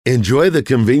Enjoy the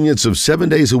convenience of 7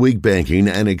 days a week banking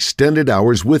and extended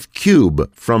hours with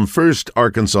Cube from First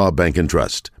Arkansas Bank and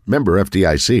Trust. Member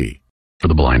FDIC. For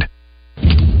the blind.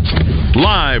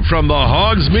 Live from the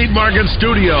Hogs Meat Market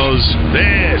Studios,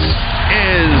 this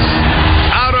is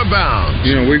Out of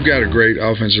Bounds. We've got a great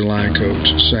offensive line coach.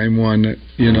 Same one that,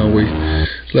 we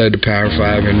led the Power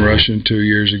 5 in rushing 2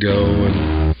 years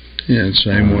ago. And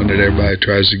same one that everybody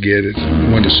tries to get it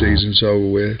when the season's over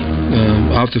with.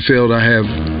 Off the field, I have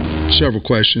several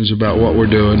questions about what we're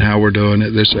doing, how we're doing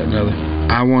it, this, that, and other.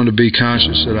 I want to be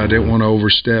conscious that I didn't want to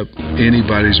overstep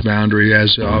anybody's boundary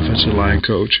as the offensive line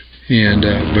coach. And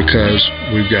because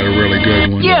we've got a really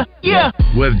good one. Yeah.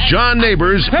 With John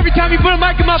Neighbors. Every time you put a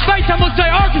mic in my face, I'm going to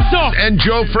say Arkansas. And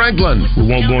Joe Franklin. We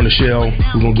won't go in the shell.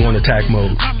 We're going to go in attack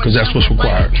mode because that's what's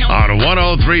required. On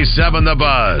 103.7 The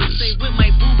Buzz. With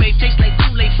my boo-babe, tastes like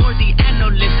Kool-Aid for the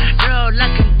analyst. Girl, I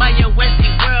can buy a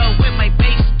Westie world with my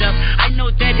base stuff. I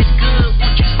know that it's good.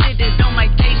 Won't you sit it on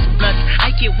my taste buds?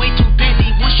 I get way too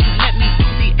petty once you let me do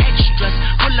the extras.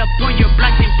 Pull up on your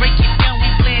block and break it down.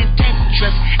 We playing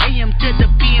Tetris. AM to the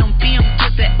PM, PM to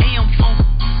the AM phone.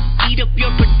 Eat up your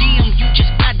per diem, you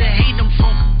just gotta hate them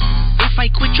phone. If I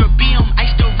quit your BM, I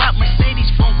still rock Mercedes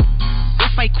phone.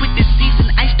 If I quit this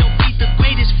season, I still be the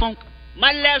greatest phone.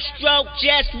 My left stroke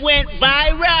just went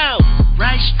viral.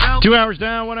 Right stroke. 2 hours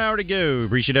down, 1 hour to go.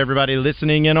 Appreciate everybody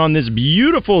listening in on this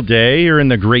beautiful day here in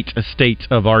the great state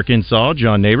of Arkansas.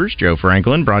 John Neighbors, Joe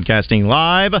Franklin, broadcasting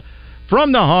live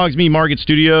from the Hogs Meat Market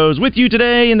Studios with you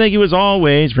today. And thank you as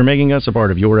always for making us a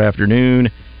part of your afternoon.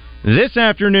 This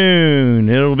afternoon,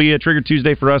 it'll be a Trigger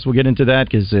Tuesday for us. We'll get into that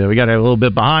because we got a little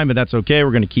bit behind, but that's okay.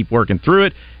 We're going to keep working through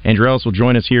it. Andrew Ellis will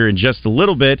join us here in just a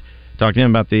little bit. Talk to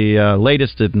him about the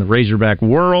latest in the Razorback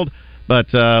world. But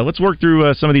let's work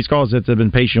through some of these calls that have been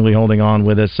patiently holding on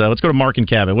with us. Let's go to Mark and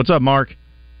Cabot. What's up, Mark?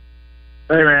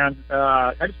 Hey, man.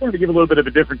 I just wanted to give a little bit of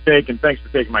a different take, and thanks for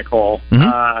taking my call.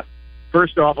 Mm-hmm.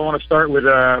 First off, I want to start with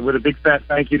a big fat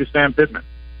thank you to Sam Pittman.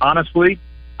 Honestly,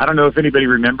 I don't know if anybody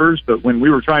remembers, but when we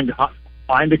were trying to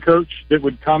find a coach that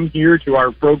would come here to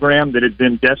our program that had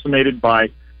been decimated by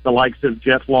the likes of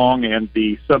Jeff Long and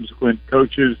the subsequent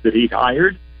coaches that he'd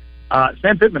hired,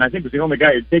 Sam Pittman, I think, was the only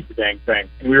guy who'd take the dang thing,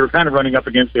 and we were kind of running up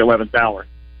against the 11th hour.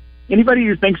 Anybody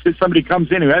who thinks that somebody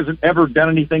comes in who hasn't ever done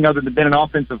anything other than been an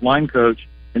offensive line coach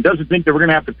and doesn't think that we're going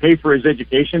to have to pay for his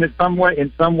education in some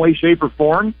way, shape, or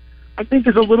form, I think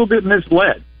is a little bit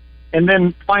misled. And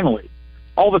then finally,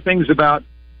 all the things about,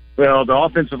 well, the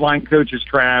offensive line coach is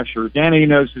trash, or Dan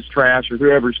Enos is trash, or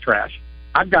whoever's trash.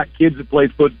 I've got kids that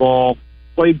played football,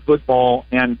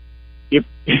 and if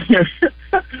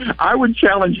I would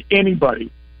challenge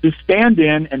anybody to stand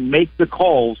in and make the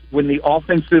calls when the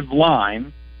offensive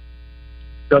line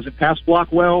doesn't pass block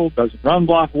well, doesn't run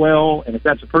block well, and if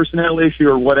that's a personnel issue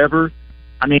or whatever,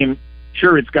 I mean,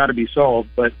 sure, it's got to be solved.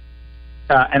 But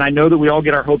and I know that we all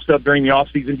get our hopes up during the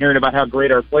offseason hearing about how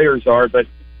great our players are, but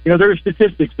there are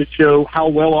statistics that show how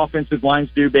well offensive lines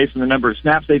do based on the number of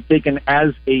snaps they've taken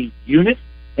as a unit.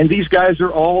 And these guys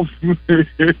are all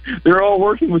they're all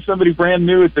working with somebody brand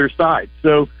new at their side.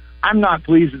 So I'm not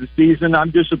pleased with the season.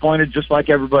 I'm disappointed just like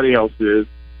everybody else is.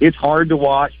 It's hard to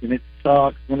watch, and it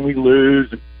sucks when we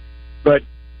lose. But,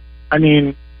 I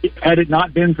mean, had it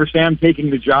not been for Sam taking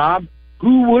the job,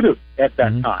 who would have at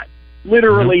that time?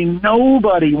 Literally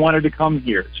nobody wanted to come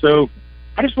here. So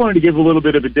I just wanted to give a little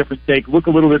bit of a different take, look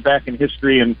a little bit back in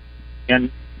history, and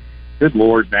good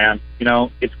Lord, man,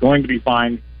 it's going to be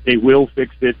fine. They will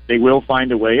fix it. They will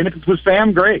find a way. And if it's with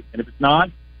Sam, great. And if it's not,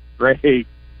 great.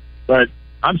 But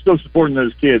I'm still supporting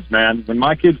those kids, man. When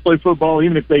my kids play football,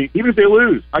 even if they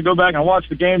lose, I go back and I watch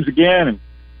the games again and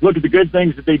look at the good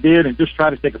things that they did and just try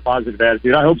to take a positive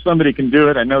attitude. I hope somebody can do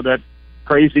it. I know that's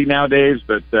crazy nowadays,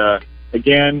 but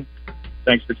again,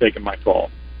 thanks for taking my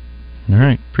call. All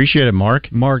right. Appreciate it,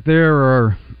 Mark. Mark, there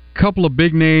are a couple of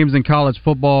big names in college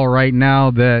football right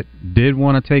now that did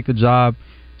want to take the job.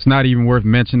 It's not even worth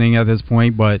mentioning at this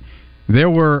point, but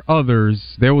there were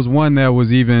others. There was one that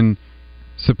was even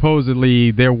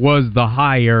supposedly there was the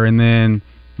hire, and then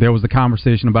there was the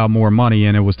conversation about more money,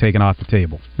 and it was taken off the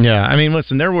table. Yeah, I mean,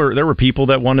 listen, there were people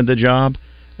that wanted the job,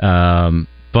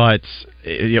 but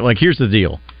like here's the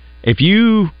deal: if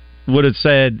you would have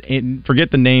said, and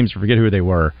forget the names, forget who they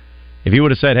were. If you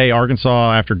would have said, "Hey,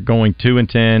 Arkansas, after going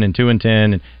 2-10 and 2-10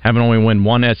 and having only won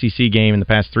one SEC game in the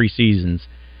past 3 seasons,"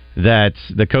 that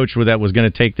the coach that was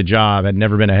going to take the job had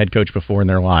never been a head coach before in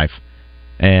their life,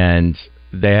 and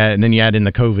then you add in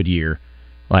the COVID year,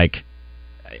 like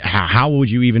how would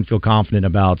you even feel confident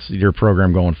about your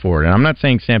program going forward? And I'm not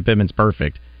saying Sam Pittman's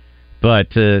perfect, but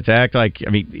to act like, I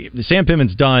mean, Sam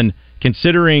Pittman's done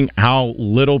considering how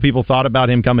little people thought about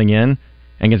him coming in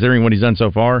and considering what he's done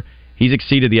so far, he's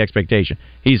exceeded the expectation.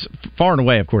 He's far and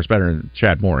away, of course, better than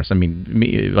Chad Morris. I mean,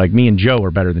 me and Joe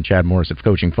are better than Chad Morris at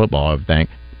coaching football, I would think.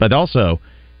 But also,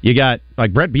 you got,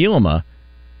 like, Brett Bielema.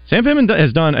 Sam Pittman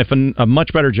has done a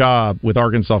much better job with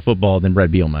Arkansas football than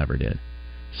Brett Bielema ever did.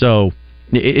 So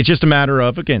it's just a matter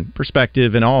of, again,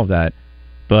 perspective and all of that.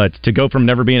 But to go from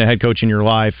never being a head coach in your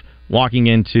life, walking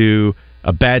into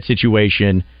a bad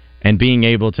situation, and being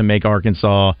able to make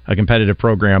Arkansas a competitive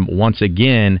program once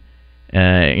again,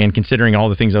 and considering all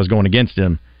the things that was going against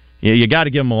him, you got to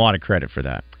give him a lot of credit for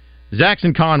that. Zach's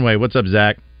in Conway. What's up,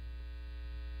 Zach?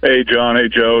 Hey, John. Hey,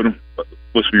 Joe.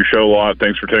 Listen to your show a lot.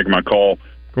 Thanks for taking my call.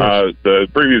 The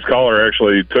previous caller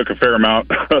actually took a fair amount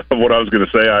of what I was going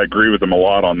to say. I agree with him a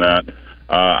lot on that.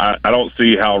 I don't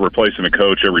see how replacing a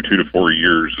coach every 2 to 4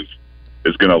 years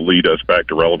is going to lead us back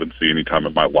to relevancy anytime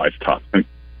in my lifetime.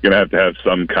 Going to have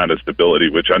some kind of stability,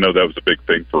 which I know that was a big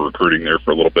thing for recruiting there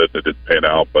for a little bit. It didn't pan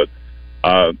out. But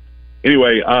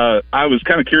anyway, I was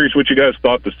kind of curious what you guys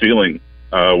thought the ceiling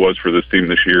was for this team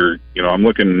this year. You know, I'm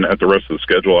looking at the rest of the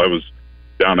schedule. I was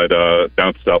down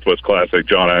at Southwest Classic.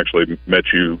 John, I actually met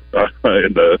you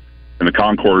in the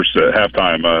concourse at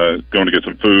halftime going to get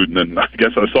some food, and then I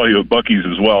guess I saw you at Buc-ee's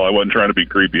as well. I wasn't trying to be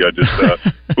creepy. I just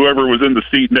whoever was in the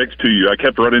seat next to you, I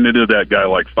kept running into that guy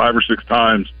like 5 or 6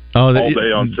 times all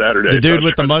day on Saturday. The dude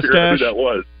with the mustache? Who that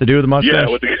was. The dude with the mustache?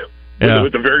 Yeah,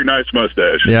 with the very nice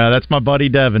mustache. Yeah, that's my buddy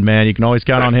Devin, man. You can always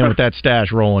count on him with that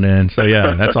stash rolling in. So,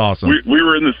 yeah, that's awesome. We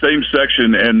were in the same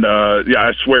section, and,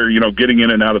 I swear, getting in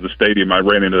and out of the stadium, I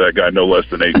ran into that guy no less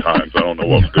than 8 times. I don't know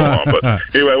what was going on. But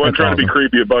anyway, I wasn't trying to be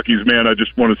creepy at Buc-ee's, man. I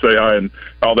just want to say hi and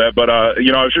all that. But, I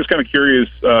was just kind of curious,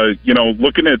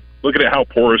 looking at how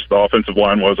porous the offensive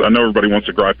line was. I know everybody wants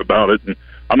to gripe about it, and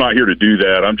I'm not here to do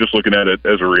that. I'm just looking at it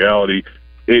as a reality.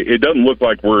 It doesn't look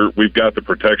like we've got the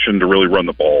protection to really run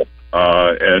the ball.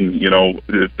 And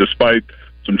despite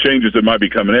some changes that might be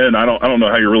coming in, I don't know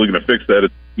how you're really going to fix that,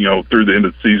 through the end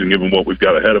of the season, given what we've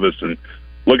got ahead of us. And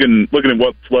looking at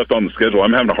what's left on the schedule,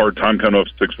 I'm having a hard time coming up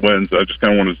with 6 wins. I just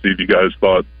kind of wanted to see if you guys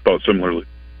thought similarly.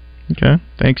 Okay,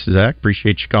 thanks, Zach.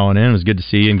 Appreciate you calling in. It was good to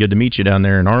see you and good to meet you down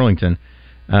there in Arlington.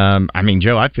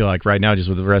 Joe, I feel like right now, just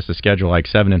with the rest of the schedule, like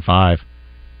 7-5.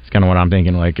 Kind of what I'm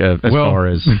thinking, far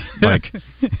as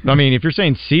if you're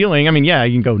saying ceiling, you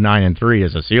can go 9-3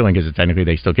 as a ceiling because technically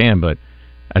they still can. But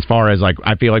as far as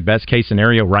I feel like best case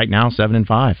scenario right now,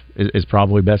 7-5 is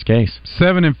probably best case.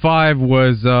 7-5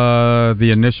 was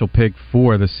the initial pick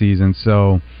for the season.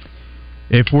 So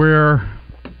if we're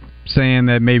saying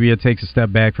that maybe it takes a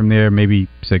step back from there, maybe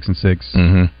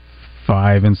 6-6,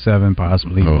 5-7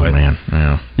 possibly. Oh man,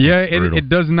 yeah, it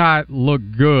does not look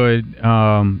good.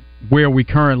 Where we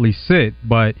currently sit,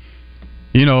 but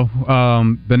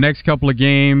the next couple of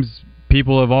games,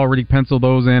 people have already penciled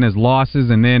those in as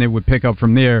losses, and then it would pick up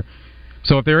from there.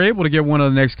 So if they're able to get one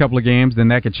of the next couple of games, then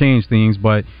that could change things.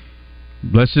 But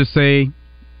let's just say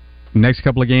next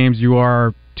couple of games you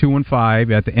are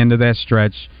 2-5 at the end of that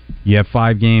stretch. You have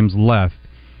 5 games left.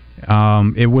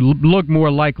 It would look more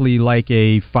likely like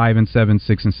a 5-7,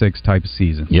 6-6 type of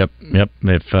season. Yep.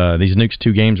 If these next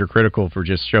 2 games are critical for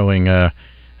just showing.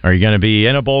 Are you going to be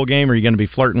in a bowl game? Or are you going to be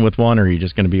flirting with one? Or are you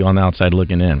just going to be on the outside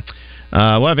looking in?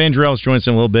 We'll have Andrew Ellis join us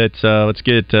in a little bit. Let's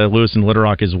get Lewis and Little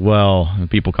Rock as well.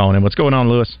 People calling in. What's going on,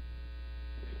 Lewis?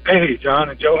 Hey, John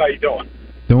and Joe. How you doing?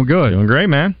 Doing good. Doing great,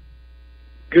 man.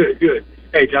 Good.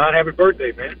 Hey, John, happy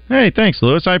birthday, man. Hey, thanks,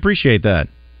 Lewis. I appreciate that.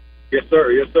 Yes,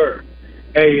 sir.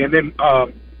 Hey, and then I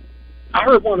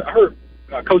heard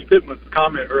Coach Pittman's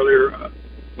comment earlier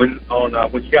when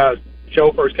you guys'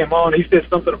 show first came on. He said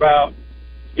something about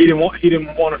he didn't want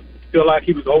to feel like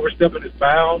he was overstepping his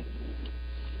bounds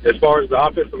as far as the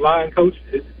offensive line coach.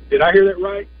 Did I hear that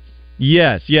right?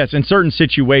 Yes. In certain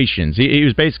situations, he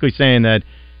was basically saying that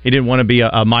he didn't want to be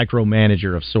a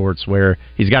micromanager of sorts, where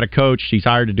he's got a coach, he's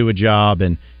hired to do a job,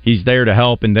 and he's there to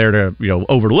help and there to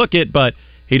overlook it, but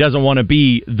he doesn't want to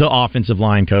be the offensive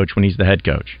line coach when he's the head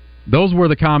coach. Those were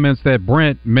the comments that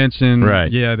Brent mentioned,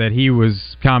 right? Yeah, that he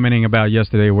was commenting about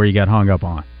yesterday, where he got hung up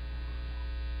on.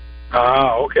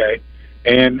 Okay.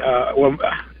 And I'm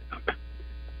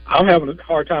having a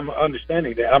hard time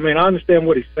understanding that. I understand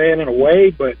what he's saying in a way,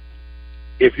 but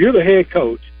if you're the head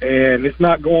coach and it's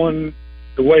not going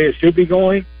the way it should be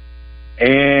going,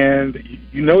 and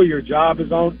your job is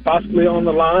possibly on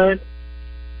the line,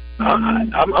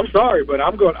 I'm sorry, but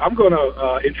I'm going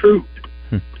to intrude.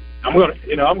 I'm going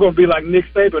to be like Nick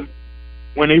Saban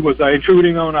when he was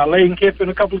intruding on Lane Kiffin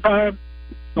a couple of times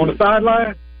on the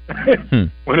sideline.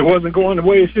 When it wasn't going the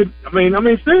way it should.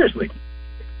 Seriously.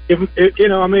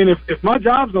 If my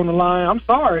job's on the line, I'm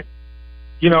sorry,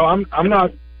 I'm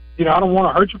not, I don't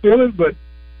want to hurt your feelings, but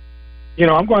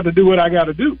I'm going to do what I got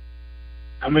to do.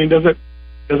 I mean, does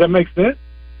that make sense?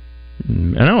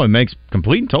 I know it makes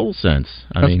complete and total sense.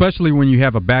 Especially when you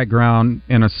have a background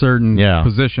in a certain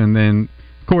position, then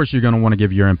of course you're going to want to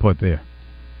give your input there.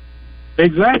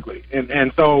 Exactly,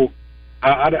 and so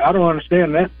I don't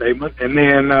understand that statement. And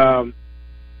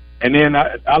then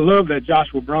I love that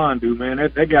Joshua Braun dude, man.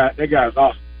 That guy's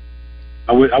awesome.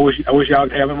 I wish y'all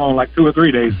could have him on like 2 or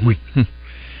 3 days a week.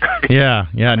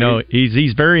 No,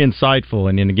 he's very insightful,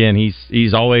 and again,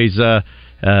 he's always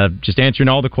just answering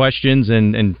all the questions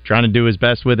and trying to do his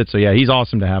best with it. So yeah, he's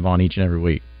awesome to have on each and every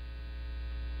week.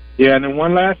 Yeah, and then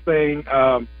one last thing,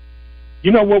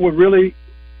 what would really,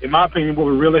 in my opinion, what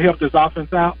would really help this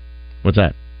offense out? What's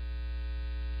that?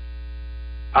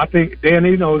 I think Dan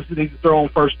Enos needs to throw on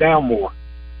first down more,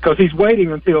 because he's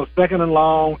waiting until 2nd and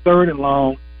long, 3rd and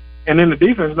long, and then the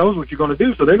defense knows what you're going to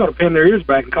do, so they're going to pin their ears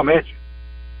back and come at you.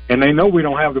 And they know we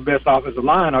don't have the best offensive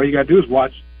line. All you got to do is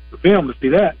watch the film to see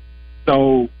that.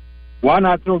 So why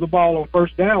not throw the ball on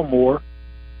first down more?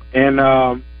 And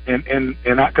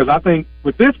because I think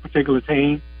with this particular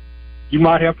team, you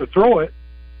might have to throw it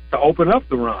to open up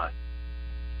the run.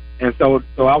 And so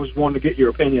I was wanting to get your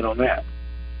opinion on that.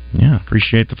 Yeah,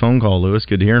 appreciate the phone call, Lewis.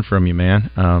 Good hearing from you, man.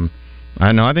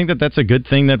 I think that's a good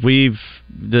thing that we've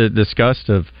discussed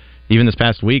of even this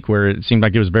past week, where it seemed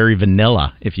like it was very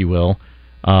vanilla, if you will,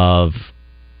 of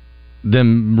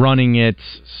them running it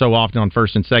so often on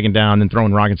 1st and 2nd down and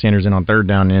throwing Rocket Sanders in on 3rd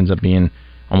down, and ends up being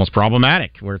almost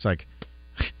problematic, where it's like,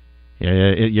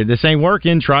 this ain't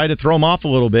working. Try to throw them off a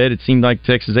little bit. It seemed like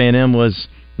Texas A&M was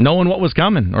knowing what was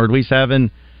coming, or at least having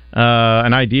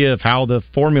an idea of how the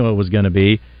formula was going to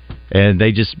be, and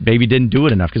they just maybe didn't do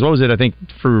it enough. Because what was it, I think,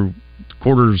 for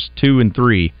quarters 2 and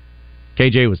 3,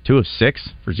 KJ was 2 of 6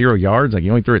 for 0 yards. Like, he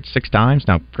only threw it 6 times.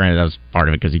 Now, granted, that was part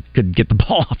of it because he couldn't get the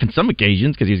ball off in some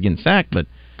occasions because he was getting sacked. But,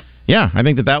 yeah, I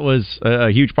think that was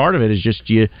a huge part of it, is just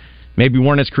you maybe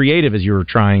weren't as creative as you were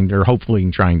trying, or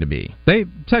hopefully trying to be.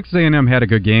 Texas A&M had a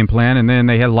good game plan, and then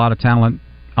they had a lot of talent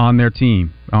on their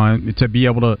team to be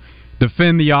able to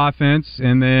defend the offense,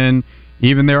 and then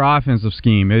even their offensive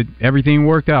scheme. Everything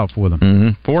worked out for them.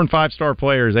 Mm-hmm. 4- and 5-star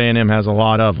players, A&M has a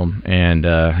lot of them, and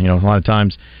a lot of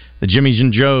times the Jimmies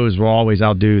and Joes will always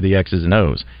outdo the X's and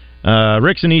O's.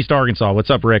 Rick's in East Arkansas. What's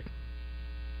up, Rick?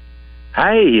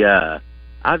 Hey, I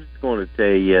was just going to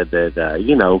tell you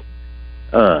that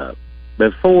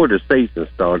before the season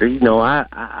started,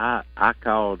 I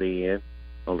called in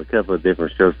on a couple of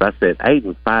different shows. I said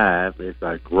 8-5 is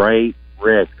a great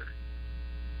record.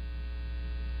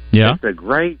 Yeah, it's a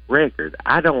great record.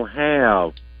 I don't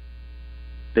have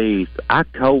these. I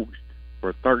coached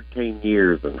for 13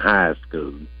 years in high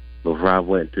school before I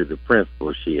went to the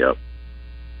principalship,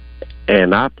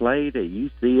 and I played at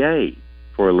UCA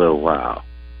for a little while,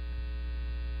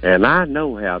 and I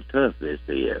know how tough this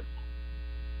is.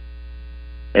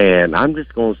 And I'm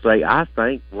just going to say, I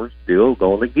think we're still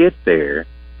going to get there.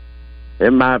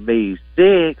 It might be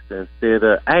 6 instead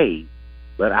of 8.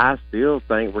 But I still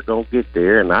think we're going to get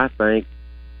there, and I think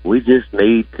we just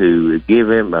need to give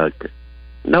him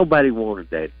nobody wanted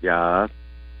that job.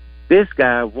 This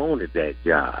guy wanted that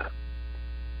job.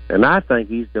 And I think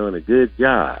he's doing a good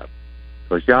job.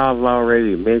 Because y'all have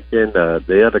already mentioned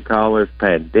the other callers,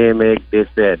 pandemic, this,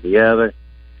 that, and the other.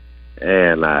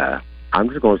 And I'm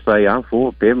just going to say I'm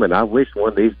for him, and I wish one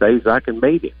of these days I can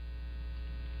meet him.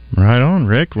 Right on,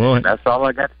 Rick. Well, and that's all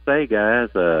I got to say, guys.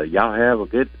 Y'all have a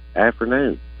good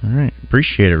afternoon. All right.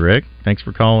 Appreciate it, Rick. Thanks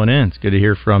for calling in. It's good to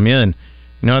hear from you. And,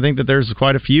 I think that there's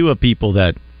quite a few of people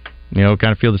that, kind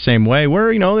of feel the same way,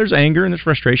 where, there's anger and there's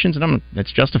frustrations, and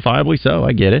it's justifiably so.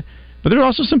 I get it. But there are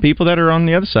also some people that are on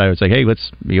the other side. It's like, hey, let's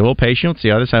be a little patient. Let's see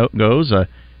how this goes. I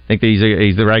think that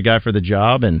he's the right guy for the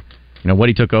job, and, what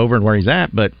he took over and where he's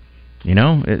at. But,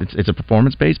 it's a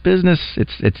performance-based business.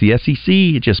 It's the SEC.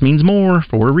 It just means more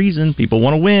for a reason. People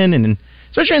want to win, and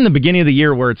especially in the beginning of the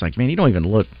year where it's like, man, you don't even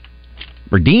look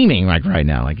redeeming like right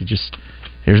now. Like,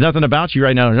 there's nothing about you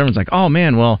right now. And everyone's like, oh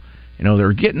man, well,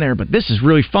 they're getting there, but this is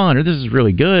really fun, or this is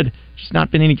really good. Just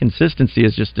not been any consistency.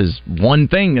 It's just as one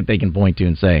thing that they can point to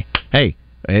and say, hey,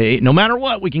 no matter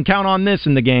what, we can count on this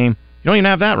in the game. You don't even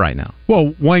have that right now.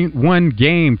 Well, one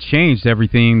game changed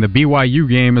everything. The BYU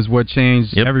game is what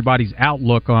changed everybody's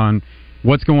outlook on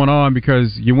what's going on,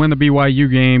 because you win the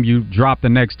BYU game, you drop the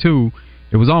next 2.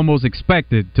 It was almost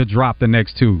expected to drop the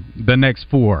next 2, the next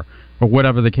 4, or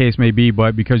whatever the case may be.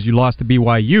 But because you lost to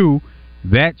BYU,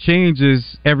 that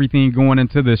changes everything going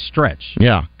into this stretch.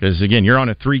 Yeah, because, again, you're on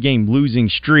a 3-game losing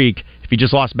streak. If you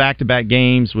just lost back-to-back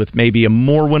games with maybe a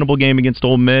more winnable game against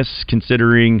Ole Miss,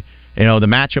 considering the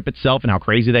matchup itself and how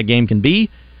crazy that game can be.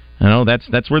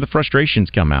 That's where the frustrations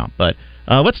come out. But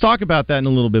let's talk about that in a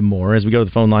little bit more as we go to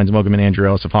the phone lines and welcome in Andrew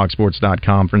Ellis of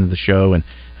HogSports.com, friend of the show, and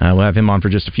we'll have him on for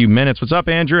just a few minutes. What's up,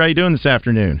 Andrew? How you doing this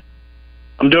afternoon?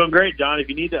 I'm doing great, John. If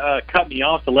you need to cut me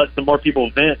off to let some more people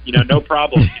vent, no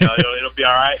problem. It'll be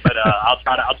all right. But I'll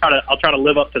try to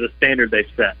live up to the standard they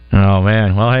set. Oh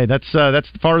man, well hey, that's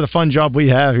part of the fun job we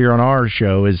have here on our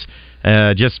show is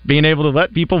just being able to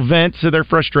let people vent to their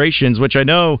frustrations, which I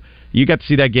know you got to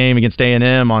see that game against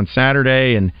A&M on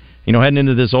Saturday, and heading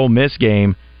into this Ole Miss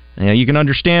game, you can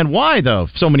understand why though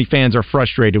so many fans are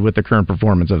frustrated with the current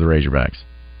performance of the Razorbacks.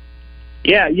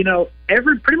 Yeah,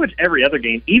 pretty much every other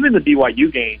game, even the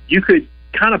BYU game, you could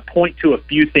kind of point to a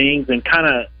few things and kind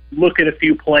of look at a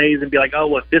few plays and be like, oh,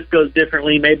 well, if this goes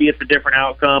differently, maybe it's a different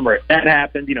outcome, or if that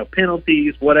happens,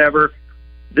 penalties, whatever.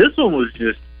 This one was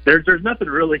just, there's nothing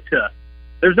really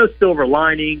there's no silver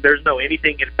lining, there's no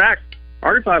anything. In fact,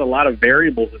 Arkansas had a lot of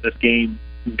variables in this game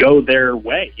go their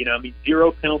way.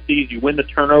 0 penalties, you win the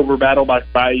turnover battle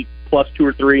by plus 2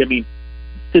 or 3.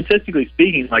 Statistically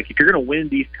speaking, if you're going to win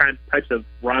these types of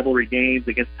rivalry games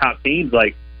against top teams,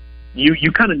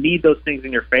 you kind of need those things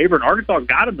in your favor, and Arkansas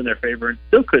got them in their favor and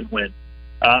still couldn't win,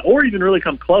 or even really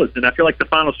come close. And I feel like the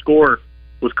final score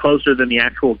was closer than the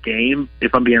actual game,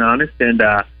 if I'm being honest. And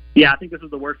I think this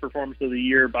was the worst performance of the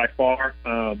year by far.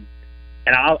 And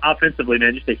offensively,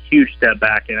 man, just a huge step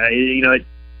back. And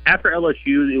after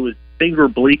LSU, things were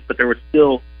bleak, but there were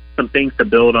still some things to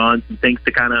build on, some things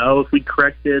to kind of, if we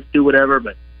correct this, do whatever.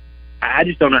 But I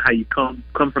just don't know how you come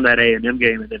from that A&M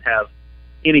game and then have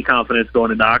any confidence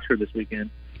going into Oxford this weekend.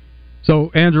 So,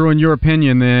 Andrew, in your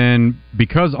opinion, then,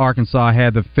 because Arkansas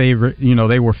had the favorite,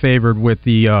 they were favored with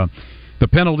the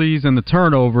penalties and the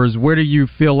turnovers, where do you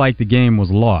feel like the game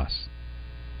was lost?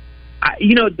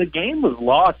 The game was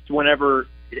lost whenever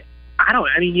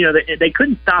they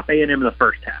couldn't stop A&M in the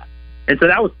first half. And so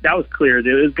that was clear.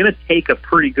 It was going to take a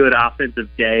pretty good offensive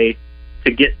day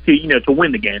to get to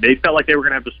win the game. They felt like they were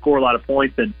going to have to score a lot of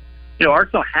points, and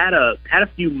Arkansas had a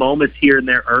few moments here and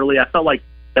there early. I felt like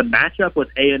the matchup with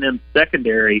A&M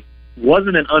secondary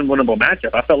wasn't an unwinnable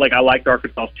matchup. I felt like I liked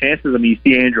Arkansas's chances. You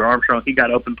see Andrew Armstrong; he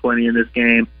got open plenty in this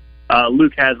game.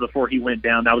 Luke has before he went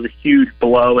down. That was a huge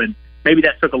blow, and maybe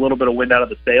that took a little bit of wind out of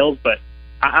the sails. But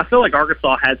I feel like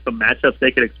Arkansas had some matchups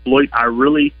they could exploit.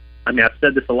 I've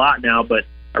said this a lot now, but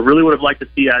I really would have liked to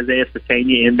see Isaiah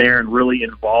Satania in there and really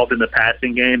involved in the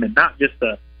passing game, and not just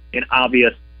an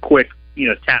obvious quick,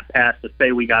 tap pass to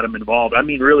say we got him involved.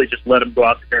 Really just let him go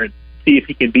out there and see if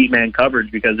he can beat man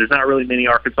coverage, because there's not really many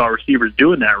Arkansas receivers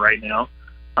doing that right now.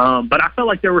 But I felt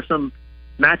like there were some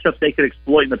matchups they could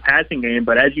exploit in the passing game,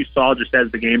 but as you saw just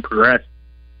as the game progressed,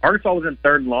 Arkansas was in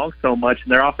third and long so much,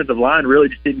 and their offensive line really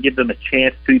just didn't give them a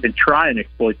chance to even try and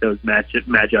exploit those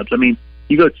matchups.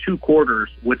 You go 2 quarters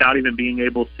without even being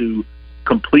able to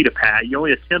complete a pass. You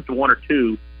only attempt 1 or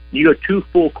 2. You go 2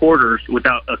 full quarters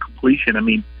without a completion.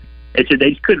 They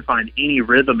just couldn't find any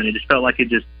rhythm, and it just felt like it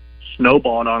just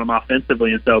snowballed on them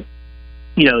offensively. And so,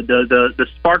 the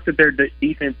spark that their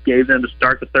defense gave them to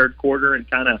start the third quarter and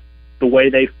kind of the way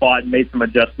they fought and made some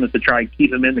adjustments to try and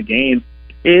keep them in the game,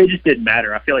 it just didn't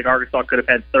matter. I feel like Arkansas could have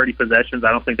had 30 possessions.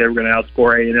 I don't think they were going to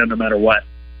outscore A&M no matter what.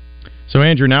 So,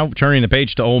 Andrew, now turning the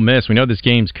page to Ole Miss, we know this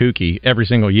game's kooky every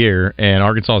single year, and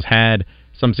Arkansas's had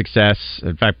some success,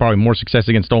 in fact, probably more success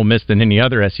against Ole Miss than any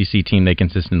other SEC team they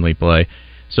consistently play.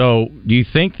 So, do you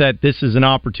think that this is an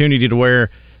opportunity to where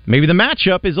maybe the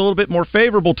matchup is a little bit more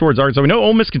favorable towards Arkansas? We know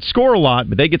Ole Miss can score a lot,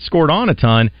 but they get scored on a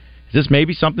ton. Is this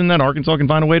maybe something that Arkansas can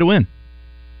find a way to win?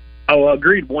 Oh,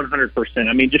 agreed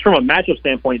 100%. Just from a matchup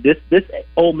standpoint, this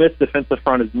Ole Miss defensive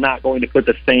front is not going to put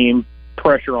the same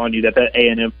pressure on you that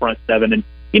A&M front seven. And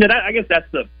I guess that's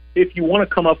if you want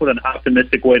to come up with an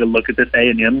optimistic way to look at this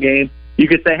A&M game, you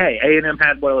could say, hey, A&M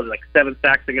had 7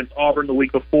 sacks against Auburn the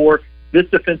week before. This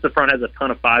defensive front has a ton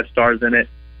of 5-stars in it.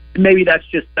 Maybe that's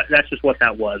just what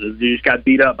that was. You just got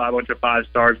beat up by a bunch of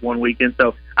 5-stars one weekend.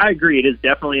 So I agree, it is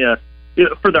definitely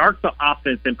for the Arkansas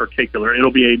offense in particular,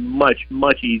 it'll be a much,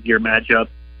 much easier matchup.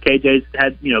 KJ's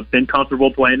had been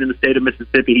comfortable playing in the state of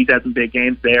Mississippi. He's had some big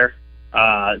games there.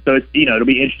 So it's it'll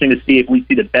be interesting to see if we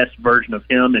see the best version of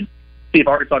him and see if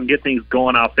Arkansas can get things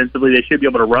going offensively. They should be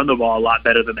able to run the ball a lot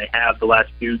better than they have the last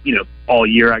few, all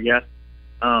year, I guess.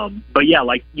 But yeah,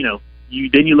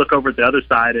 you look over at the other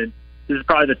side, and this is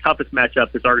probably the toughest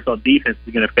matchup this Arkansas defense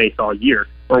is going to face all year,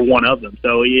 or one of them.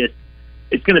 So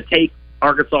it's going to take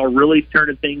Arkansas really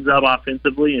turning things up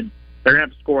offensively, and they're going to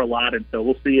have to score a lot. And so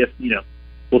we'll see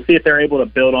if they're able to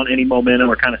build on any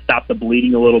momentum or kind of stop the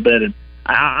bleeding a little bit. And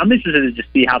I'm interested to just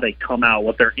see how they come out,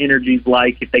 what their energy's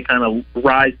like, if they kind of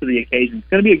rise to the occasion. It's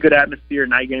going to be a good atmosphere,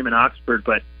 night game in Oxford,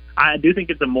 but I do think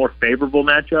it's a more favorable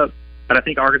matchup. But I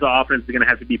think Arkansas offense is going to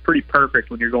have to be pretty perfect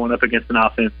when you're going up against an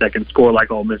offense that can score like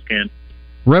Ole Miss can.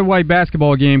 Red-white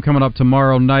basketball game coming up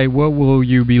tomorrow night. What will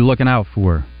you be looking out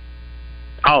for?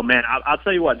 Oh, man, I'll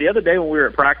tell you what. The other day when we were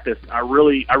at practice, I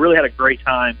really had a great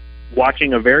time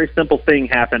watching a very simple thing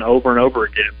happen over and over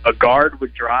again. A guard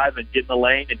would drive and get in the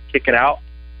lane and kick it out,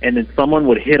 and then someone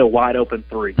would hit a wide-open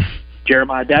three.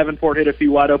 Jeremiah Davenport hit a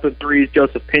few wide-open threes.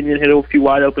 Joseph Pinion hit a few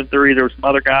wide-open threes. There were some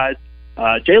other guys.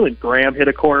 Jalen Graham hit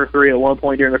a corner three at one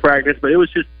point during the practice, but it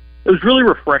was really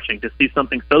refreshing to see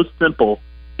something so simple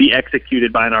be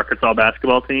executed by an Arkansas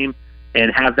basketball team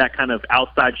and have that kind of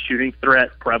outside shooting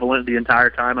threat prevalent the entire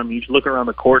time. I mean, you look around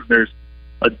the court and there's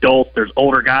adults, there's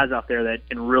older guys out there that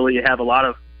can really have a lot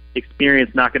of experience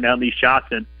knocking down these shots,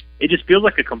 and it just feels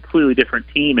like a completely different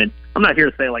team. And I'm not here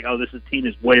to say like, oh, this team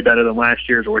is way better than last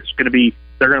year's, or it's going to be,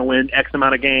 they're going to win X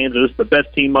amount of games, or this is the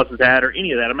best team Muss has had, or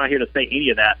any of that. I'm not here to say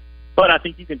any of that. But I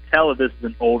think you can tell that this is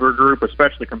an older group,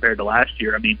 especially compared to last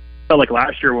year. I mean, it felt like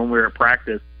last year when we were at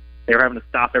practice, they were having to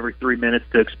stop every 3 minutes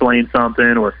to explain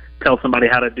something or tell somebody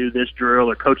how to do this drill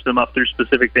or coach them up through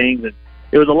specific things. And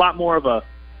it was a lot more of a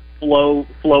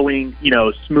flowing,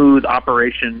 smooth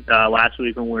operation last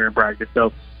week when we were in practice.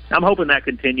 So I'm hoping that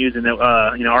continues and that,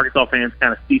 Arkansas fans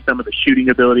kind of see some of the shooting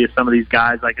ability of some of these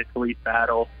guys like a Khalif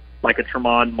Battle, like a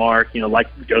Tremont Mark, like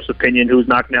Joseph Pinion, who was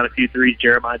knocking down a few threes,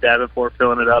 Jeremiah Davenport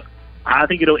filling it up. I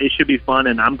think it should be fun,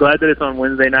 and I'm glad that it's on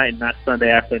Wednesday night and not Sunday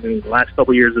afternoon. The last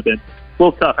couple of years have been a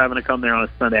little tough having to come there on a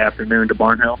Sunday afternoon to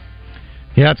Barnhill.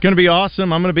 Yeah, it's going to be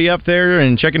awesome. I'm going to be up there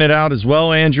and checking it out as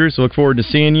well, Andrew, so look forward to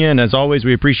seeing you. And as always,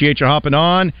 we appreciate you hopping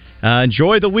on.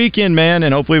 Enjoy the weekend, man,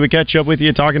 and hopefully we catch up with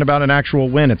you talking about an actual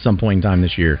win at some point in time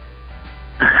this year.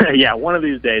 Yeah, one of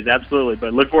these days, absolutely.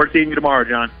 But look forward to seeing you tomorrow,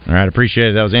 John. All right, appreciate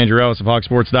it. That was Andrew Ellis of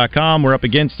HogSports.com. We're up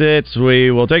against it, so we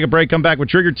will take a break, come back with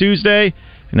Trigger Tuesday.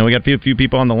 And then we got a few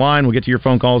people on the line. We'll get to your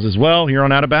phone calls as well here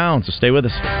on Out of Bounds, so stay with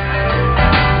us.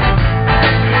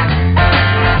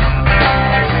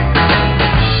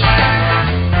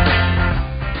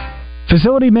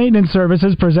 Facility Maintenance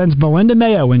Services presents Melinda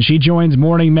Mayo when she joins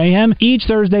Morning Mayhem each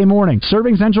Thursday morning.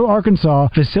 Serving Central Arkansas,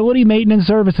 Facility Maintenance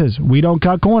Services. We don't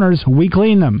cut corners, we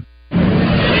clean them.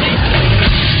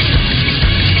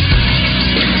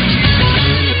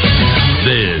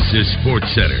 This is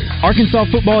SportsCenter. Arkansas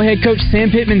football head coach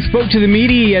Sam Pittman spoke to the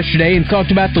media yesterday and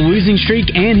talked about the losing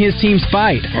streak and his team's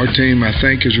fight. Our team, I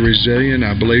think, is resilient.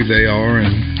 I believe they are,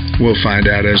 and we'll find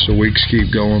out as the weeks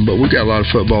keep going. But we've got a lot of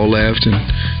football left, and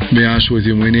to be honest with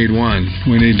you, we need one.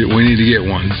 We need to get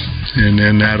one, and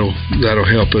then that'll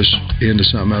help us into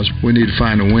something else. We need to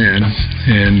find a win,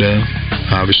 and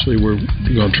obviously we're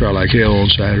going to try like hell on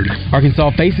Saturday.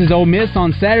 Arkansas faces Ole Miss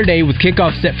on Saturday with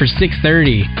kickoff set for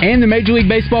 6:30. And the Major League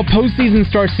Baseball postseason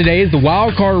starts today as the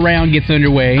wild card round gets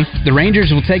underway. The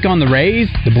Rangers will take on the Rays,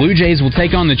 the Blue Jays will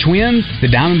take on the Twins, the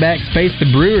Diamondbacks face the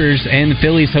Brewers, and the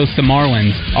Phillies host the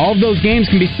Marlins. All of those games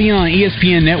can be seen on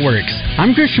ESPN networks.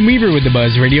 I'm Christian Weaver with the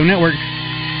Buzz Radio Network.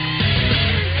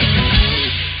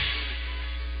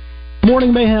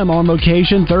 Morning Mayhem on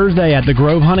location Thursday at the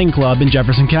Grove Hunting Club in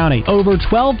Jefferson County. Over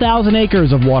 12,000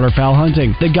 acres of waterfowl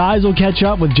hunting. The guys will catch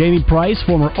up with Jamie Price,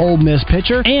 former Ole Miss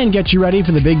pitcher, and get you ready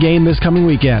for the big game this coming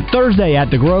weekend. Thursday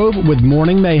at the Grove with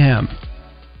Morning Mayhem.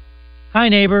 Hi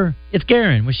neighbor, it's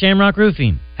Garen with Shamrock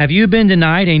Roofing. Have you been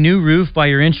denied a new roof by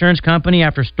your insurance company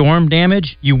after storm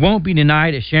damage? You won't be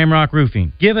denied at Shamrock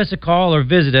Roofing. Give us a call or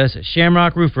visit us at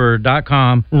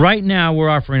shamrockroofer.com. Right now we're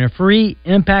offering a free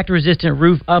impact-resistant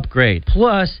roof upgrade.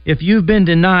 Plus, if you've been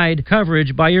denied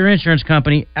coverage by your insurance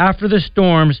company after the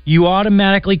storms, you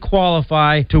automatically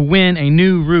qualify to win a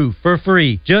new roof for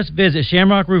free. Just visit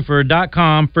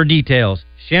shamrockroofer.com for details.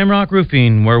 Shamrock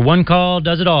Roofing, where one call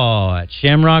does it all, at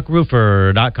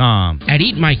shamrockroofer.com. At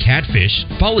Eat My Catfish,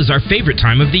 fall is our favorite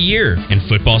time of the year, and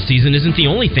football season isn't the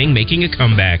only thing making a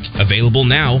comeback. Available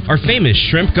now, our famous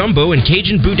shrimp gumbo and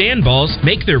Cajun boudin balls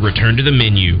make their return to the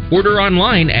menu. Order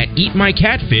online at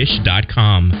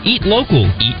eatmycatfish.com. Eat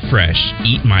local, eat fresh,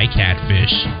 Eat My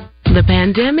Catfish. The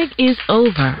pandemic is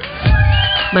over,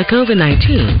 but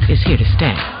COVID-19 is here to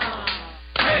stay.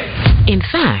 In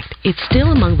fact, it's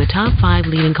still among the top 5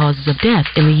 leading causes of death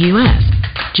in the U.S.,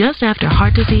 just after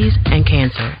heart disease and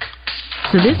cancer.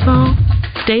 So this fall,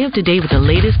 stay up to date with the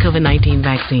latest COVID-19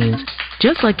 vaccines,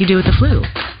 just like you do with the flu,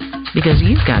 because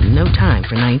you've got no time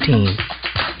for 19.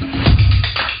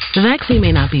 The vaccine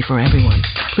may not be for everyone.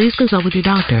 Please consult with your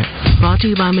doctor. Brought to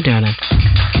you by Moderna.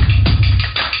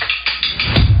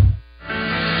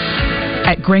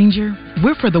 At Grainger,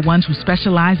 we're for the ones who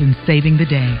specialize in saving the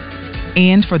day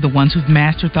and for the ones who've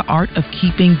mastered the art of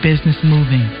keeping business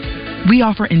moving. We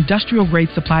offer industrial-grade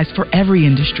supplies for every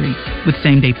industry with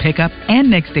same-day pickup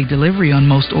and next-day delivery on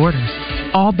most orders,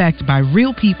 all backed by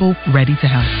real people ready to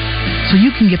help. So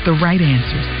you can get the right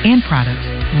answers and products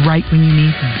right when you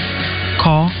need them.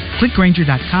 Call, click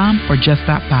Grainger.com, or just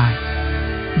stop by.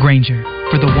 Grainger,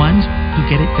 for the ones who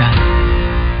get it done.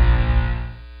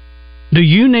 Do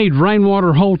you need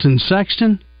Rainwater Holt in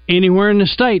Sexton? Anywhere in the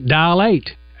state, dial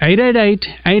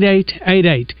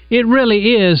 888-8888. It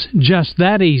really is just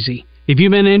that easy. If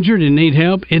you've been injured and need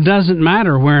help, it doesn't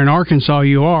matter where in Arkansas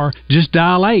you are. Just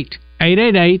dial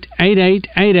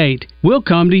 888-8888. We'll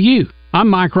come to you. I'm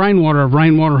Mike Rainwater of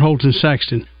Rainwater Holt in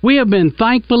Sexton. We have been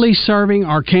thankfully serving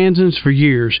Arkansans for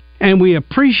years, and we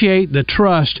appreciate the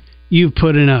trust you've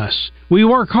put in us. We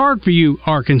work hard for you,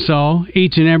 Arkansas,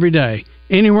 each and every day.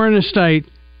 Anywhere in the state,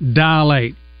 dial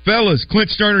 8. Fellas,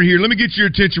 Clint Sterner here. Let me get your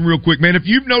attention real quick, man. If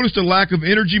you've noticed a lack of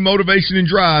energy, motivation, and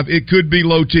drive, it could be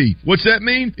low T. What's that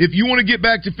mean? If you want to get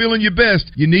back to feeling your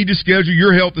best, you need to schedule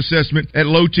your health assessment at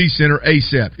Low T Center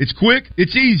ASAP. It's quick,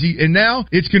 it's easy, and now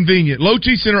it's convenient. Low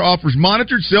T Center offers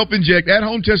monitored self-inject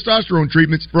at-home testosterone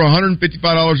treatments for $155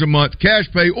 a month, cash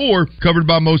pay, or covered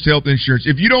by most health insurance.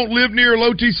 If you don't live near a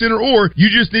Low T Center or you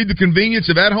just need the convenience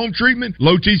of at-home treatment,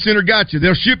 Low T Center got you.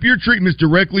 They'll ship your treatments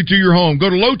directly to your home.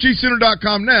 Go to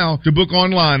lowtcenter.com now to book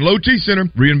online. Low T Center,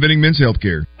 reinventing men's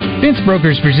healthcare. Fence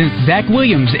Brokers presents Zach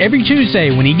Williams every Tuesday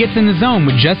when he gets in the zone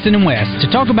with Justin and Wes to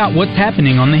talk about what's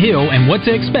happening on the Hill and what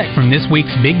to expect from this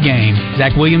week's big game.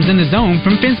 Zach Williams in the zone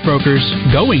from Fence Brokers,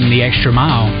 going the extra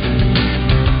mile.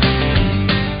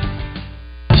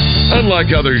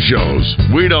 Unlike other shows,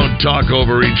 we don't talk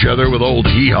over each other with old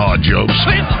hee-haw jokes.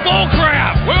 It's bull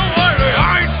crap! Well,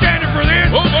 I ain't standing for this!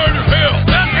 Who burned his hill?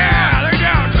 Yeah, they're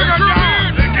down! They're down!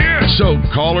 So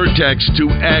call or text to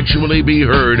actually be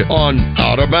heard on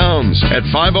Out of Bounds at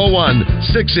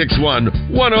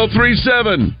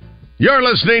 501-661-1037. You're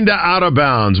listening to Out of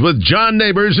Bounds with John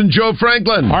Neighbors and Joe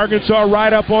Franklin. Arkansas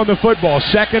right up on the football.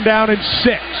 2nd down and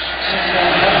 6.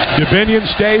 Dominion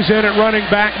stays in at running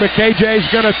back, but KJ's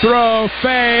going to throw.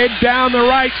 Fade down the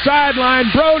right sideline.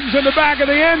 Broden's in the back of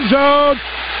the end zone.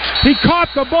 He caught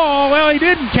the ball. Well, he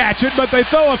didn't catch it, but they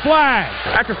throw a flag.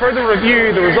 After further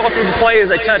review, the result of the play is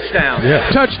a touchdown. Yeah.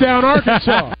 Touchdown,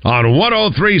 Arkansas. On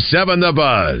 103.7 The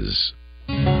Buzz.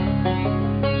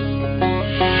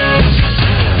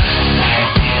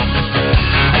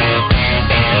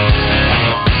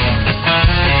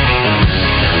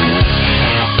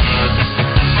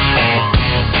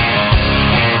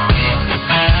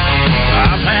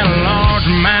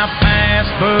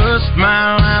 Bust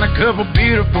smile and a couple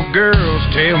beautiful girls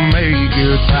tell me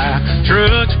goodbye.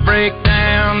 Trucks break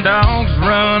down, dogs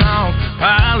run off,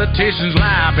 politicians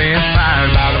lie, been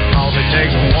fired by the boss. It takes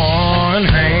one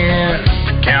hand.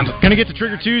 Going to get to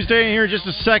Trigger Tuesday here in just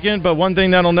a second, but one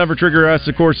thing that'll never trigger us,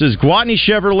 of course, is Gwatney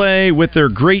Chevrolet with their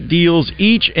great deals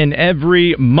each and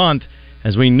every month.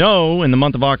 As we know, in the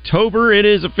month of October, it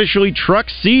is officially truck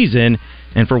season,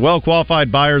 and for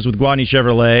well-qualified buyers with Gwatney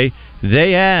Chevrolet,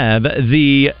 they have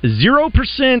the 0%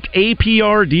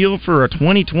 APR deal for a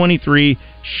 2023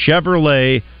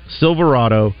 Chevrolet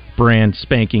Silverado, brand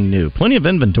spanking new. Plenty of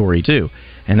inventory, too.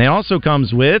 And they also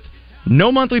comes with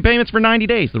no monthly payments for 90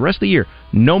 days. The rest of the year,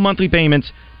 no monthly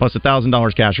payments plus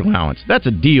 $1,000 cash allowance. That's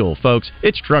a deal, folks.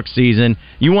 It's truck season.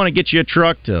 You want to get you a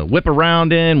truck to whip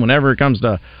around in whenever it comes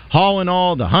to hauling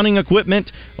all the hunting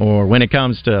equipment, or when it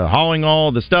comes to hauling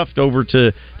all the stuff over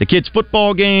to the kids'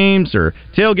 football games or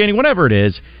tailgating, whatever it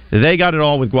is. They got it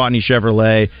all with Gwatney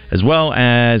Chevrolet, as well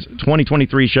as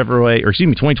 2023 Chevrolet, or excuse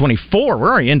me, 2024.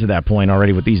 We're already into that point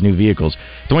already with these new vehicles.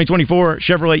 2024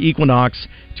 Chevrolet Equinox,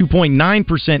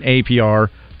 2.9% APR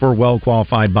for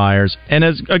well-qualified buyers. And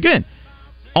as again,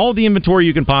 all the inventory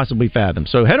you can possibly fathom.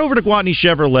 So head over to Gwatney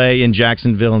Chevrolet in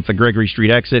Jacksonville. It's the Gregory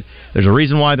Street exit. There's a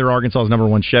reason why they're Arkansas's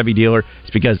 #1 Chevy dealer.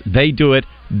 It's because they do it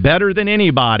better than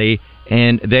anybody,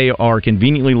 and they are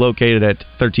conveniently located at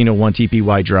 1301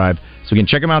 TPY Drive. So you can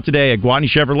check them out today at Gwatney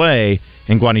Chevrolet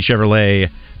and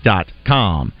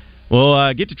GwatneyChevrolet.com.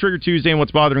 We'll get to Trigger Tuesday and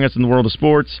what's bothering us in the world of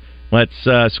sports. Let's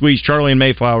squeeze Charlie and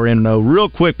Mayflower in real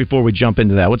quick before we jump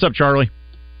into that. What's up, Charlie?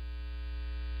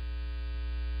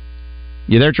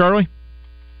 You there, Charlie?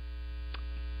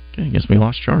 Okay, I guess we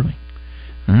lost Charlie.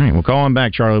 All right, we'll call him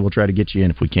back, Charlie. We'll try to get you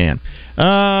in if we can.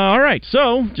 All right,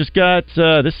 so just got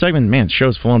this segment. Man, the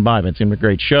show's flown by, but it's going to be a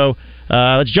great show.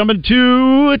 Let's jump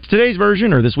into today's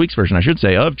version, or this week's version, I should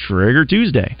say, of Trigger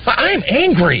Tuesday. I'm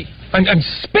angry. I'm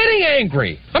spitting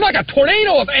angry. I'm like a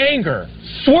tornado of anger,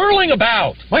 swirling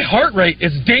about. My heart rate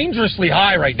is dangerously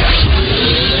high right now.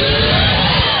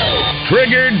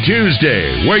 Triggered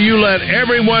Tuesday, where you let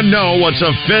everyone know what's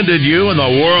offended you in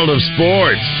the world of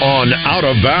sports on Out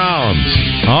of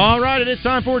Bounds. All right, it is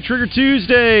time for Trigger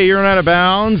Tuesday. You're on Out of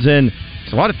Bounds, and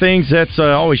it's a lot of things that's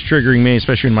always triggering me,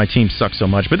 especially when my team sucks so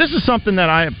much. But this is something that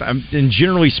I'm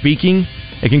generally speaking,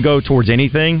 it can go towards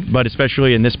anything, but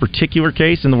especially in this particular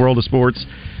case in the world of sports.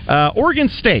 Oregon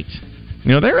State,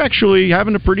 they're actually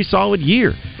having a pretty solid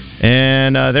year,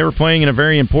 and they were playing in a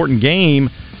very important game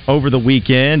over the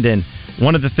weekend. And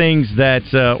one of the things that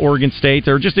Oregon State,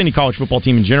 or just any college football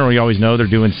team in general, you always know they're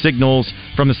doing signals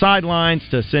from the sidelines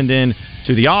to send in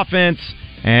to the offense.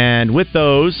 And with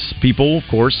those, people, of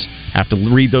course, have to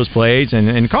read those plays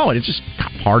and call it. It's just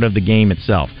part of the game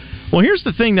itself. Well, here's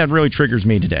the thing that really triggers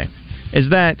me today, is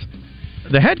that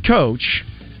the head coach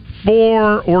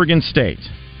for Oregon State,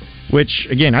 which,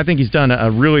 again, I think he's done a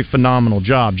really phenomenal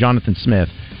job, Jonathan Smith,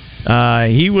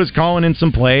 he was calling in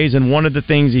some plays, and one of the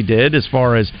things he did, as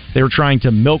far as they were trying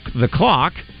to milk the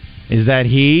clock, is that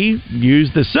he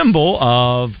used the symbol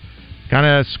of kind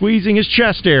of squeezing his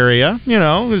chest area,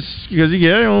 because you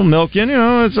get a little milking,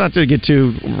 it's not to get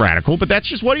too radical, but that's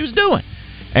just what he was doing.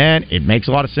 And it makes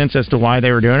a lot of sense as to why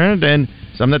they were doing it, and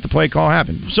something that the play call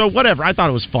happened. So whatever, I thought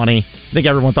it was funny. I think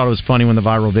everyone thought it was funny when the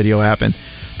viral video happened.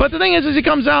 But the thing is he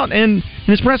comes out and in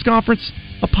his press conference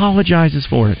apologizes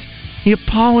for it. He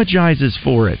apologizes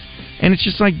for it. And it's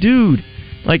just like, dude,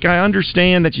 I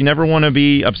understand that you never want to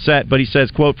be upset, but he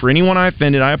says, quote, "For anyone I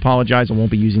offended, I apologize. I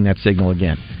won't be using that signal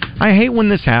again." I hate when